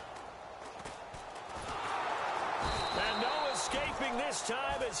 And no escaping this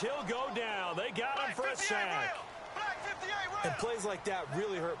time as he'll go down. They got him for a sack. And plays like that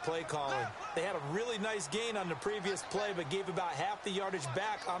really hurt play calling. They had a really nice gain on the previous play, but gave about half the yardage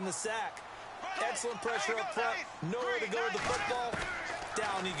back on the sack. Excellent pressure up front. Nowhere to go with the football.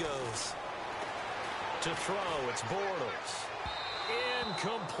 Down he goes. To throw, it's Bortles.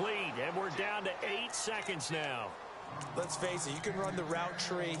 Incomplete, and we're down to 8 seconds now. Let's face it, you can run the route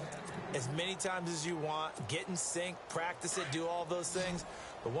tree as many times as you want, get in sync, practice it, do all those things.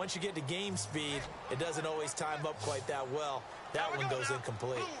 But once you get to game speed, it doesn't always time up quite that well. That one goes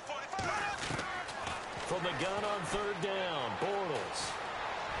incomplete. From the gun on 3rd down, Bortles.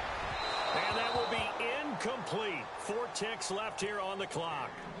 And that will be incomplete. 4 ticks left here on the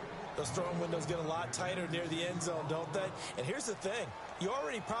clock. Those throwing windows get a lot tighter near the end zone, don't they? And here's the thing. You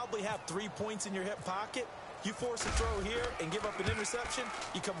already probably have 3 points in your hip pocket. You force a throw here and give up an interception,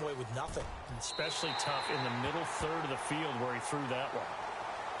 you come away with nothing. Especially tough in the middle third of the field where he threw that one.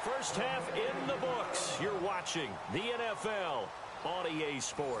 First half in the books. You're watching the NFL on EA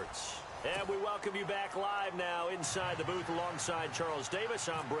Sports. And we welcome you back live now inside the booth alongside Charles Davis.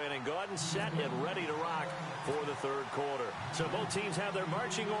 I'm Brandon Gaudin, set and ready to rock for the 3rd quarter. So both teams have their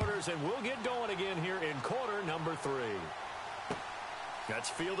marching orders, and we'll get going again here in quarter number 3. That's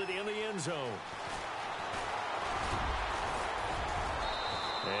fielded in the end zone.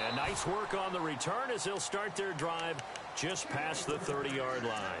 And nice work on the return as they'll start their drive just past the 30-yard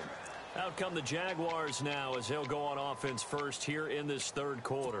line. Out come the Jaguars now as they'll go on offense first here in this 3rd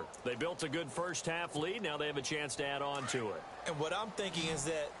quarter. They built a good first half lead. Now they have a chance to add on to it. And what I'm thinking is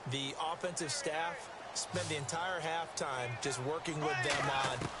that the offensive staff spent the entire halftime just working with them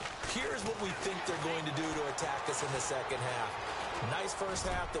on, here's what we think they're going to do to attack us in the second half. Nice first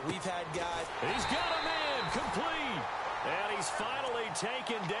half that we've had, guys. He's got him in, complete. And he's finally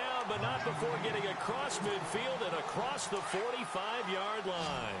taken down, but not before getting across midfield and across the 45-yard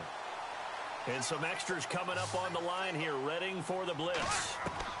line. And some extras coming up on the line here, readying for the blitz.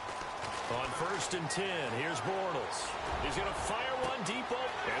 On 1st and 10, here's Bortles. He's going to fire one deep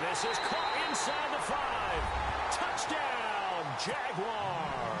open, and this is caught inside the 5. Touchdown,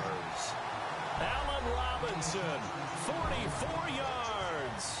 Jaguars. Allen Robinson, 44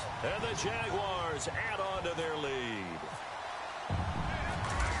 yards. And the Jaguars add on to their lead.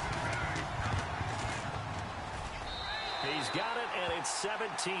 He's got it, and it's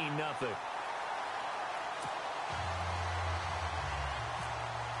 17-0.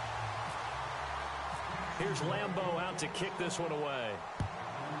 Here's Lambeau out to kick this one away.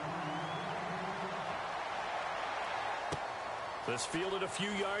 This fielded a few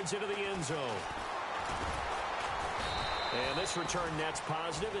yards into the end zone. And this return net's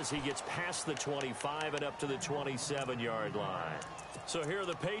positive as he gets past the 25 and up to the 27-yard line. So here are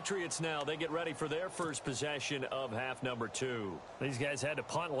the Patriots now. They get ready for their first possession of half number 2. These guys had to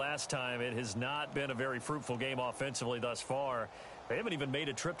punt last time. It has not been a very fruitful game offensively thus far. They haven't even made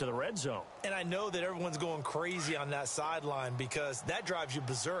a trip to the red zone. And I know that everyone's going crazy on that sideline because that drives you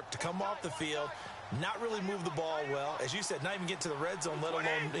berserk to come off the field, not really move the ball well. As you said, not even get to the red zone, let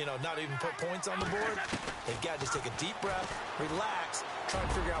alone, not even put points on the board. They've got to just take a deep breath, relax, try to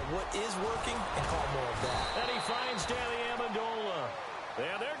figure out what is working, and call more of that. And he finds Danny Amendola.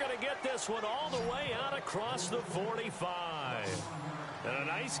 And they're going to get this one all the way out across the 45. And a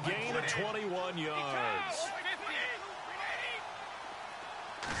nice gain of 21 yards.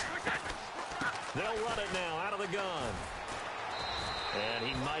 They'll run it now out of the gun. And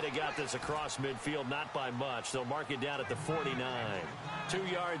he might have got this across midfield, not by much. They'll mark it down at the 49. 2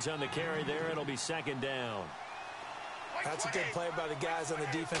 yards on the carry there. It'll be second down. That's a good play by the guys on the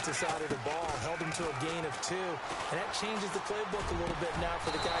defensive side of the ball. Held him to a gain of 2. And that changes the playbook a little bit now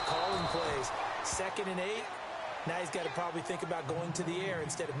for the guy calling plays. 2nd and 8. Now he's got to probably think about going to the air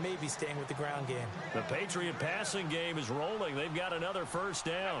instead of maybe staying with the ground game. The Patriot passing game is rolling. They've got another first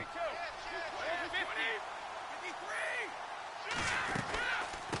down.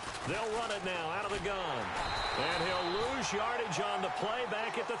 They'll run it now out of the gun. And he'll lose yardage on the play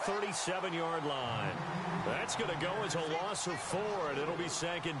back at the 37-yard line. That's going to go as a loss of 4, and it'll be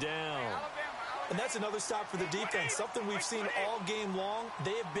second down. And that's another stop for the defense, something we've seen all game long.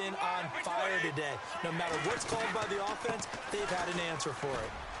 They have been on fire today. No matter what's called by the offense, they've had an answer for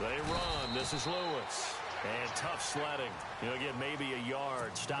it. They run. This is Lewis. And tough sledding. He'll get maybe a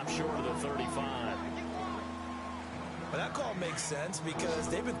yard. Stop short of the 35. Well, that call makes sense because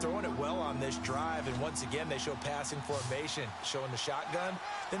they've been throwing it well on this drive, and once again, they show passing formation, showing the shotgun.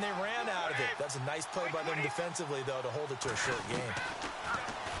 Then they ran out of it. That's a nice play by them defensively, though, to hold it to a short game.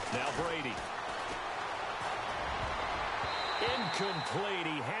 Now Brady. Incomplete.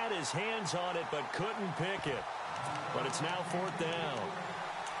 He had his hands on it, but couldn't pick it. But it's now 4th down.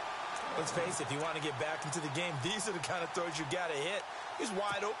 Let's face it, if you want to get back into the game, these are the kind of throws you got to hit. He's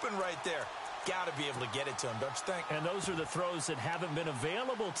wide open right there. Got to be able to get it to him, don't you think? And those are the throws that haven't been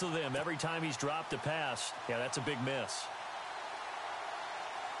available to them every time he's dropped a pass. Yeah, that's a big miss.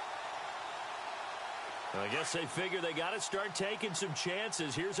 I guess they figure they got to start taking some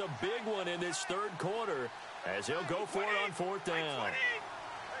chances. Here's a big one in this 3rd quarter as he'll go for it on 4th down.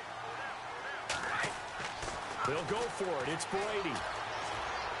 They'll go for it. It's Brady.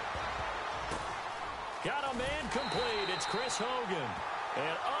 Got a man complete. It's Chris Hogan.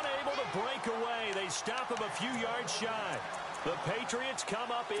 And unable to break away. They stop him a few yards shy. The Patriots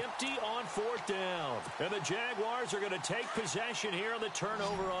come up empty on 4th down. And the Jaguars are going to take possession here on the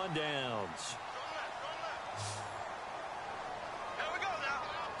turnover on downs.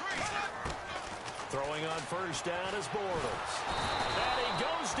 Throwing on 1st down is Bortles. And he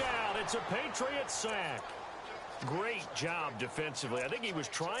goes down. It's a Patriot sack. Great job defensively. I think he was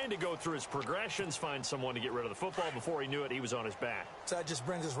trying to go through his progressions, find someone to get rid of the football. Before he knew it, he was on his back. So that just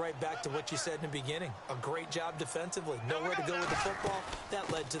brings us right back to what you said in the beginning. A great job defensively. Nowhere to go with the football. That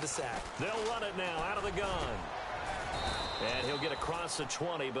led to the sack. They'll run it now out of the gun. And he'll get across the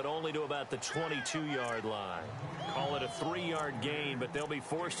 20, but only to about the 22-yard line. Call it a 3-yard gain, but they'll be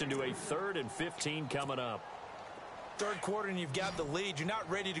forced into a 3rd and 15 coming up. 3rd quarter and you've got the lead. You're not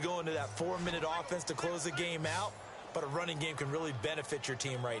ready to go into that 4-minute offense to close the game out, but a running game can really benefit your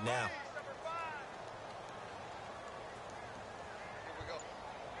team right now.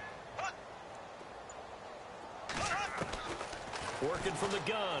 Working from the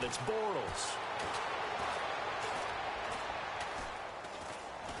gun, it's Bortles.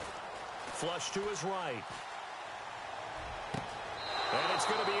 Flush to his right. And it's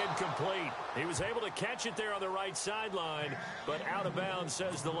going to be incomplete. He was able to catch it there on the right sideline, but out of bounds,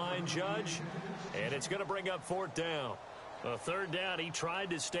 says the line judge. And it's going to bring up 4th down. A 3rd down, he tried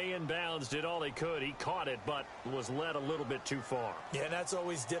to stay in bounds, did all he could. He caught it, but was led a little bit too far. Yeah, and that's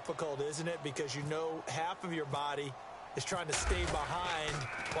always difficult, isn't it? Because you know half of your body is trying to stay behind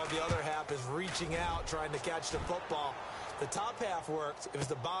while the other half is reaching out, trying to catch the football. The top half worked. It was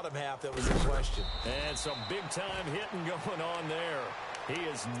the bottom half that was in question. And some big-time hitting going on there. He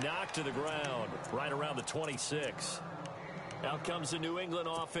is knocked to the ground right around the 26. Out comes the New England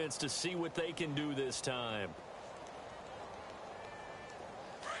offense to see what they can do this time.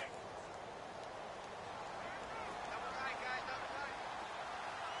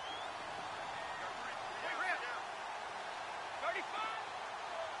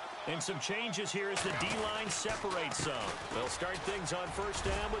 And some changes here as the D-line separates some. They'll start things on first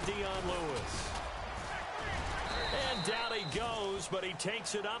down with Dion Lewis. And down he goes, but he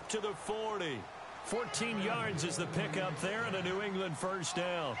takes it up to the 40. 14 yards is the pickup there and a New England first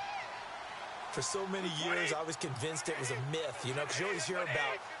down. For so many years, I was convinced it was a myth, you know, because you always hear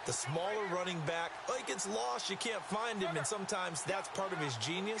about the smaller running back. Oh, he gets lost, you can't find him, and sometimes that's part of his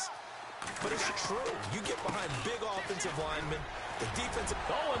genius. But it's true. You get behind big offensive linemen, the defensive...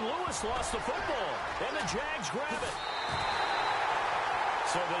 Oh, and Lewis lost the football, and the Jags grab it.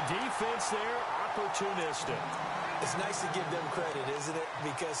 So the defense there, opportunistic. It's nice to give them credit, isn't it?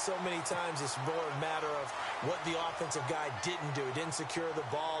 Because so many times it's more a matter of what the offensive guy didn't do. He didn't secure the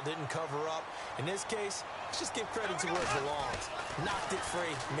ball, didn't cover up. In this case, let's just give credit to where it belongs. Knocked it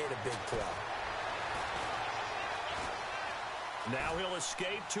free, made a big play. Now he'll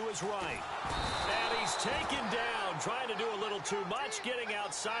escape to his right. And he's taken down, trying to do a little too much, getting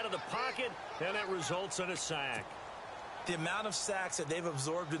outside of the pocket, and it results in a sack. The amount of sacks that they've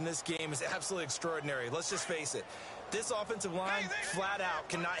absorbed in this game is absolutely extraordinary. Let's just face it. This offensive line, flat out,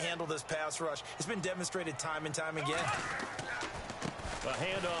 cannot handle this pass rush. It's been demonstrated time and time again. A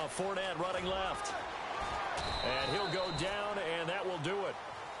handoff, Fournette running left. And he'll go down, and that will do it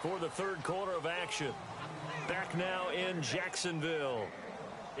for the third quarter of action. Back now in Jacksonville.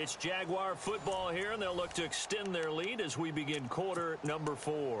 It's Jaguar football here, and they'll look to extend their lead as we begin quarter number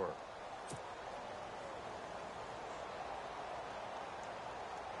 4.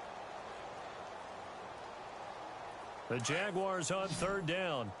 The Jaguars on third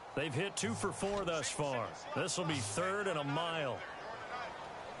down. They've hit 2 for 4 thus far. This will be third and a mile.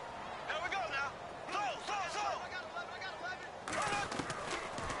 Here we go now.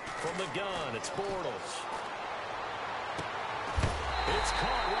 From the gun, it's Bortles. It's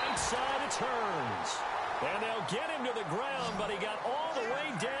caught right side, it turns. And they'll get him to the ground, but he got all the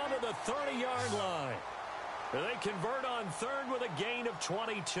way down to the 30-yard line. They convert on third with a gain of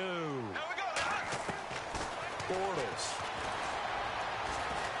 22. Here we go now. Bortles.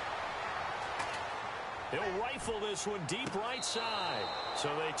 He'll rifle this one deep right side. So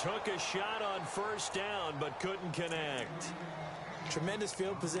they took a shot on first down, but couldn't connect. Tremendous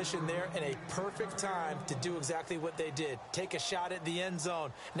field position there and a perfect time to do exactly what they did. Take a shot at the end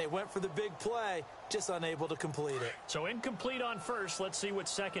zone. And they went for the big play, just unable to complete it. So incomplete on first. Let's see what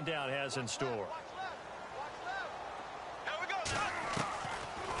second down has in store. Here we go now.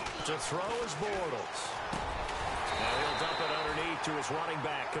 To throw is Bortles. Now he'll dump it underneath to his running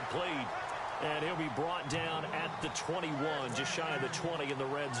back, complete. And he'll be brought down at the 21, just shy of the 20 in the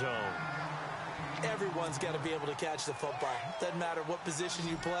red zone. Everyone's got to be able to catch the football. Doesn't matter what position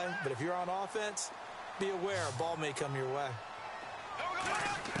you play, but if you're on offense, be aware a ball may come your way.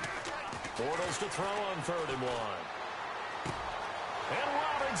 Bortles to throw on 3rd and 1. And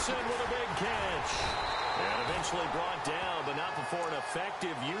Robinson with a big catch. And eventually brought down, but not before an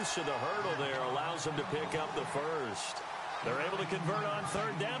effective use of the hurdle there allows them to pick up the first. They're able to convert on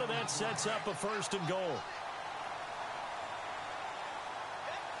third down, and that sets up a 1st and goal.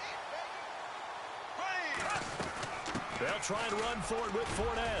 They'll try and run forward with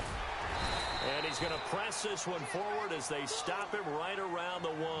Fournette. And he's going to press this one forward as they stop him right around the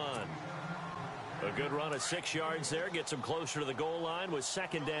 1. A good run of 6 yards there. Gets him closer to the goal line with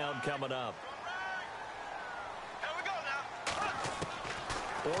second down coming up. Here we go now.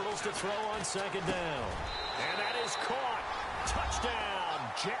 Bortles to throw on second down. And that is caught.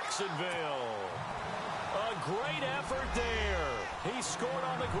 Touchdown, Jacksonville. A great effort there. He scored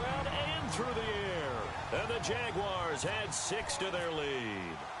on the ground and through the air. And the Jaguars add 6 to their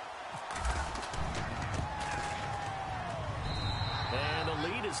lead. And the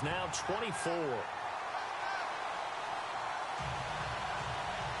lead is now 24.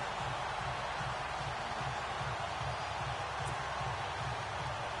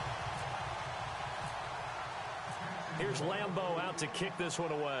 Here's Lambeau out to kick this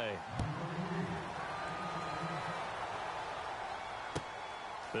one away.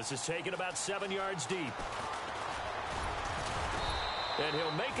 This is taken about 7 yards deep. And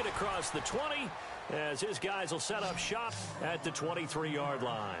he'll make it across the 20 as his guys will set up shop at the 23-yard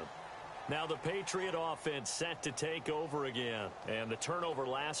line. Now the Patriot offense set to take over again. And the turnover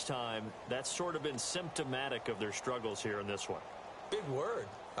last time, that's sort of been symptomatic of their struggles here in this one. Big word.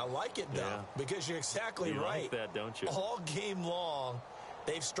 I like it, though, because you're exactly right. You like that, don't you? All game long,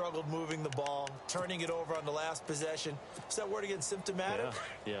 they've struggled moving the ball, turning it over on the last possession. Is that word again, symptomatic?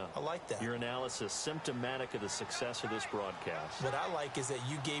 Yeah. I like that. Your analysis, symptomatic of the success of this broadcast. What I like is that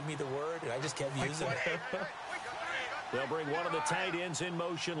you gave me the word, and I just kept using it. They'll bring one of the tight ends in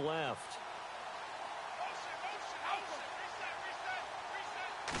motion left.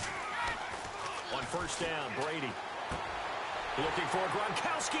 first down. Brady looking for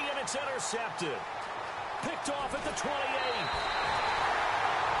Gronkowski, and it's intercepted. Picked off at the 28.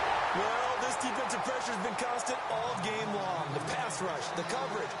 Well, this defensive pressure has been constant all game long. The pass rush, the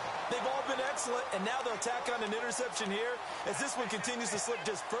coverage, they've all been excellent, and now they'll tack on an interception here as this one continues to slip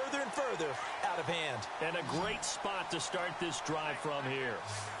just further and further out of hand. And a great spot to start this drive from here.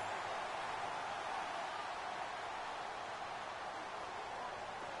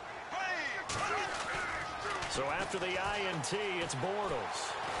 So after the INT, it's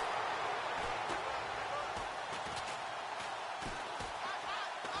Bortles.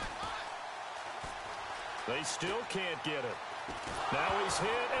 They still can't get it. Now he's hit,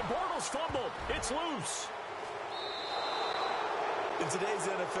 and Bortles fumbled. It's loose. In today's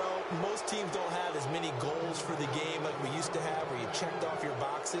NFL, most teams don't have as many goals for the game like we used to have where you checked off your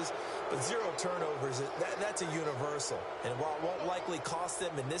boxes. But 0 turnovers, that's a universal. And while it won't likely cost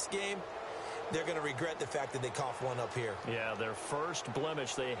them in this game, they're going to regret the fact that they coughed one up here. Yeah, their first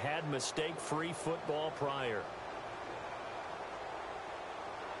blemish. They had mistake-free football prior.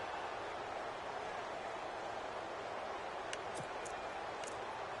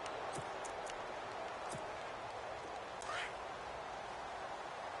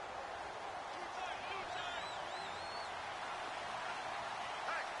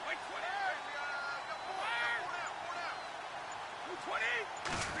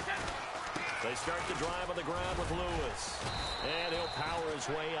 They start the drive on the ground with Lewis. And he'll power his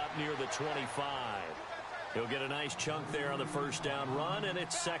way up near the 25. He'll get a nice chunk there on the first down run, and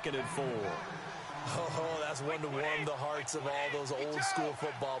it's 2nd and 4. Oh, that's one to warm the hearts of all those old school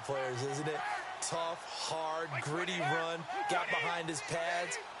football players, isn't it? Tough, hard, gritty run. Got behind his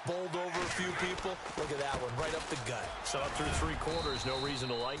pads, bowled over a few people. Look at that one, right up the gut. So up through 3 quarters, no reason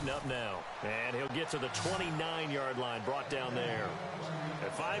to lighten up now. And he'll get to the 29-yard line, brought down there.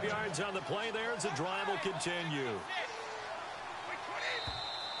 At 5 yards on the play there, as the drive will continue.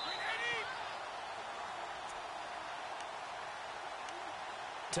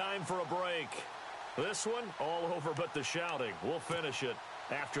 Time for a break. This one, all over but the shouting. We'll finish it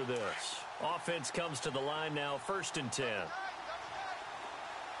after this. Offense comes to the line now, 1st and 10.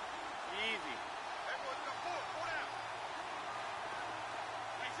 Easy.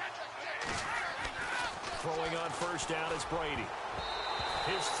 Throwing on first down is Brady.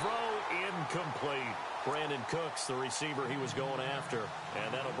 His throw incomplete. Brandon Cooks, the receiver he was going after.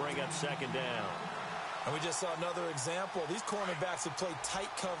 And that'll bring up 2nd down. And we just saw another example. These cornerbacks have played tight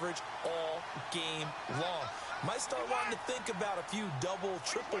coverage all game long. Might start wanting to think about a few double,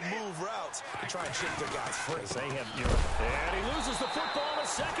 triple move routes to try and shift their guys free. They have, and he loses the football a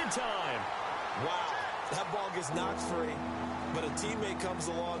 2nd time. Wow, that ball gets knocked free, but a teammate comes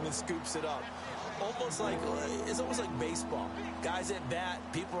along and scoops it up. It's almost like baseball. Guys at bat,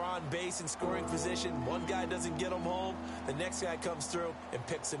 people are on base in scoring position. One guy doesn't get him home. The next guy comes through and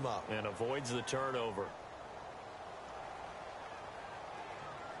picks him up. And avoids the turnover.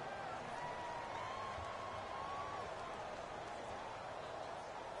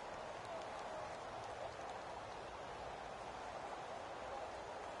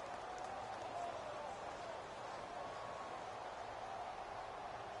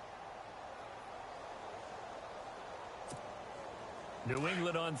 New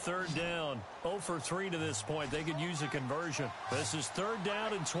England on 3rd down. 0 for 3 to this point. They could use a conversion. This is 3rd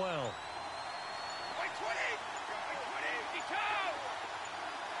down and 12.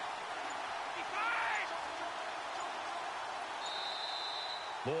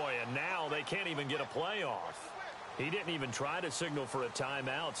 Boy, and now they can't even get a play off. He didn't even try to signal for a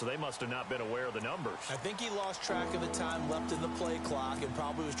timeout, so they must have not been aware of the numbers. I think he lost track of the time left in the play clock and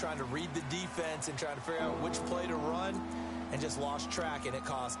probably was trying to read the defense and trying to figure out which play to run and just lost track, and it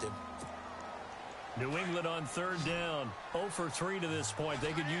cost him. New England on 3rd down. 0 for 3 to this point.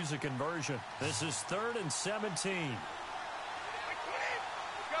 They could use a conversion. This is 3rd and 17.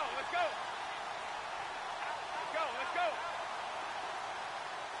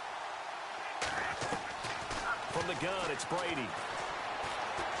 From the gun, it's Brady.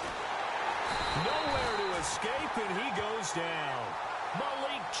 Nowhere to escape, and he goes down.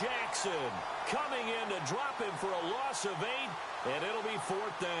 Malik Jackson coming in to drop him for a loss of 8, and it'll be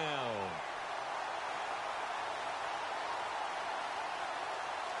 4th down.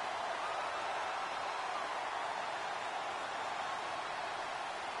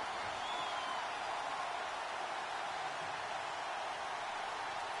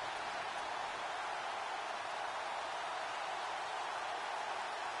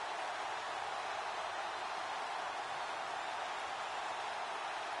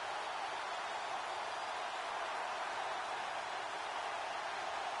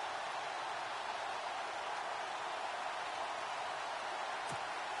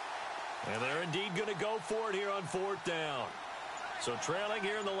 And they're indeed going to go for it here on 4th down. So trailing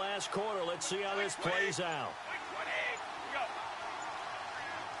here in the last quarter. Let's see how this plays out.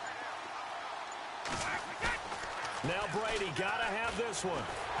 Now Brady got to have this one.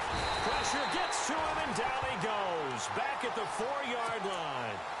 Pressure gets to him, and down he goes. Back at the 4-yard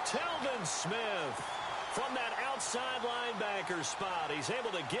line. Telvin Smith from that outside linebacker spot. He's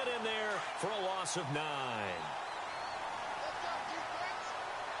able to get in there for a loss of 9.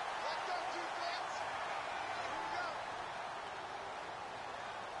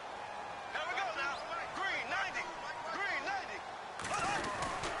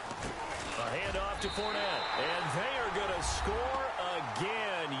 To Fournette, and they are going to score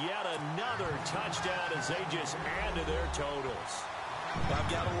again. Yet another touchdown as they just add to their totals.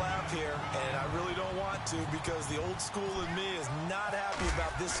 I've got to laugh here, and I really don't want to because the old school in me is not happy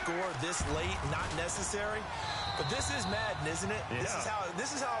about this score this late, not necessary. But this is Madden, isn't it? Yeah.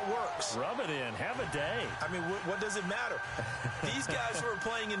 This is how it works. Rub it in. Have a day. I mean, what does it matter? These guys who are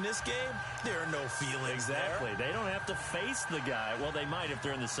playing in this game, there are no feelings Exactly. there. They don't have to face the guy. Well, they might if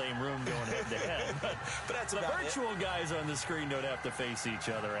they're in the same room going head-to-head. But that's the about virtual guys on the screen don't have to face each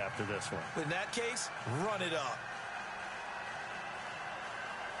other after this one. In that case, run it up.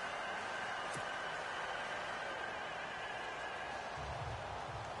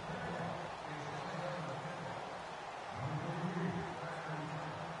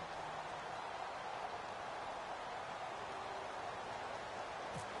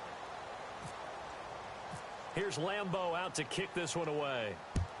 Here's Lambeau out to kick this one away.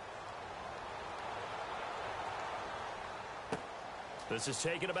 This is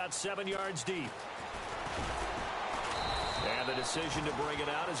taken about 7 yards deep. And the decision to bring it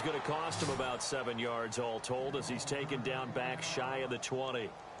out is going to cost him about 7 yards all told as he's taken down back shy of the 20.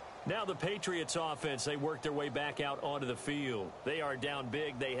 Now the Patriots offense, they work their way back out onto the field. They are down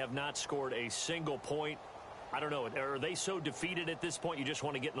big. They have not scored a single point. I don't know. Are they so defeated at this point you just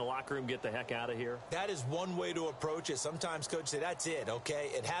want to get in the locker room, get the heck out of here? That is one way to approach it. Sometimes coach say, that's it, okay?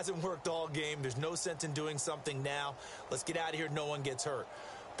 It hasn't worked all game. There's no sense in doing something now. Let's get out of here. No one gets hurt.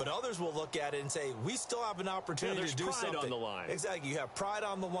 But others will look at it and say, we still have an opportunity to do pride something. on the line. Exactly. You have pride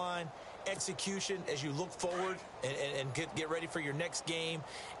on the line, execution as you look forward and get ready for your next game,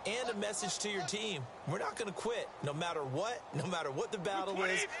 and a message to your team. We're not going to quit no matter what the battle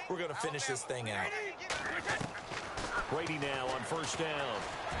is. We're going to finish this thing out. Brady now on 1st down.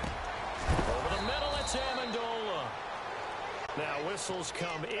 Over the middle, it's Amendola. Now whistles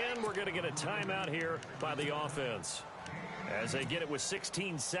come in. We're going to get a timeout here by the offense as they get it with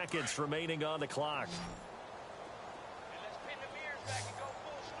 16 seconds remaining on the clock.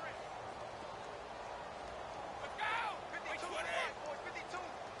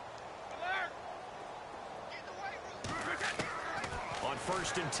 On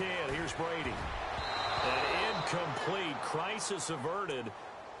 1st and 10, here's Brady. An incomplete. Crisis averted.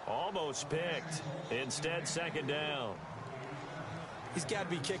 Almost picked. Instead, 2nd down. He's got to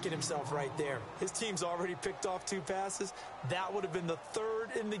be kicking himself right there. His team's already picked off 2 passes. That would have been the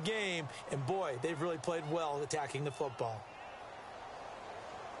 3rd in the game. And, boy, they've really played well attacking the football.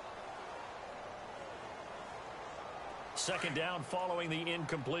 2nd down following the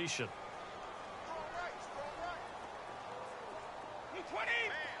incompletion.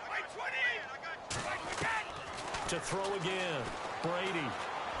 To throw again. Brady.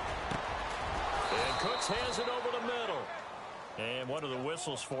 And Cooks has it over the middle. And what are the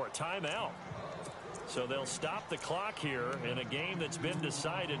whistles for? Timeout. So they'll stop the clock here in a game that's been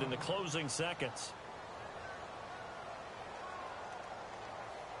decided in the closing seconds.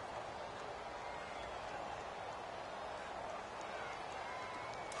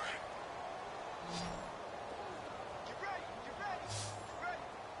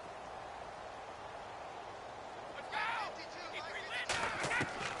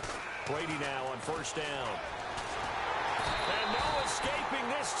 Brady now on 1st down. And no escaping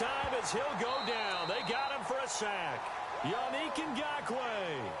this time as he'll go down. They got him for a sack. Yannick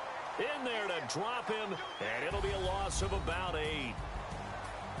Ngakoue in there to drop him, and it'll be a loss of about 8.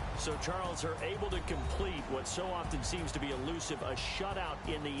 So, Charles, are able to complete what so often seems to be elusive, a shutout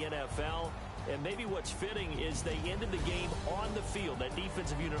in the NFL. And maybe what's fitting is they ended the game on the field, that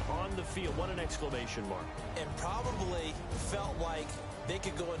defensive unit on the field. What an exclamation mark. And probably felt like they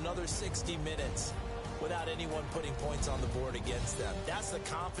could go another 60 minutes without anyone putting points on the board against them. That's the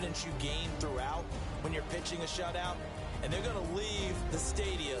confidence you gain throughout when you're pitching a shutout. And they're going to leave the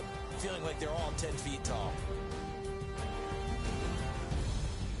stadium feeling like they're all 10 feet tall.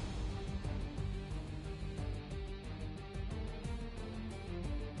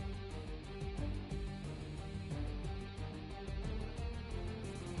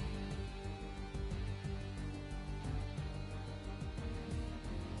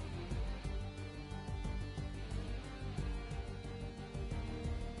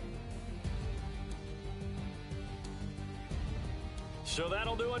 So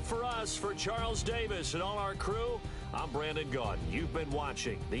that'll do it for us. For Charles Davis and all our crew, I'm Brandon Gaudin. You've been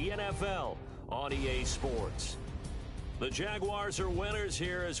watching the NFL on EA Sports. The Jaguars are winners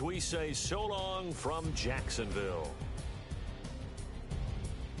here as we say so long from Jacksonville.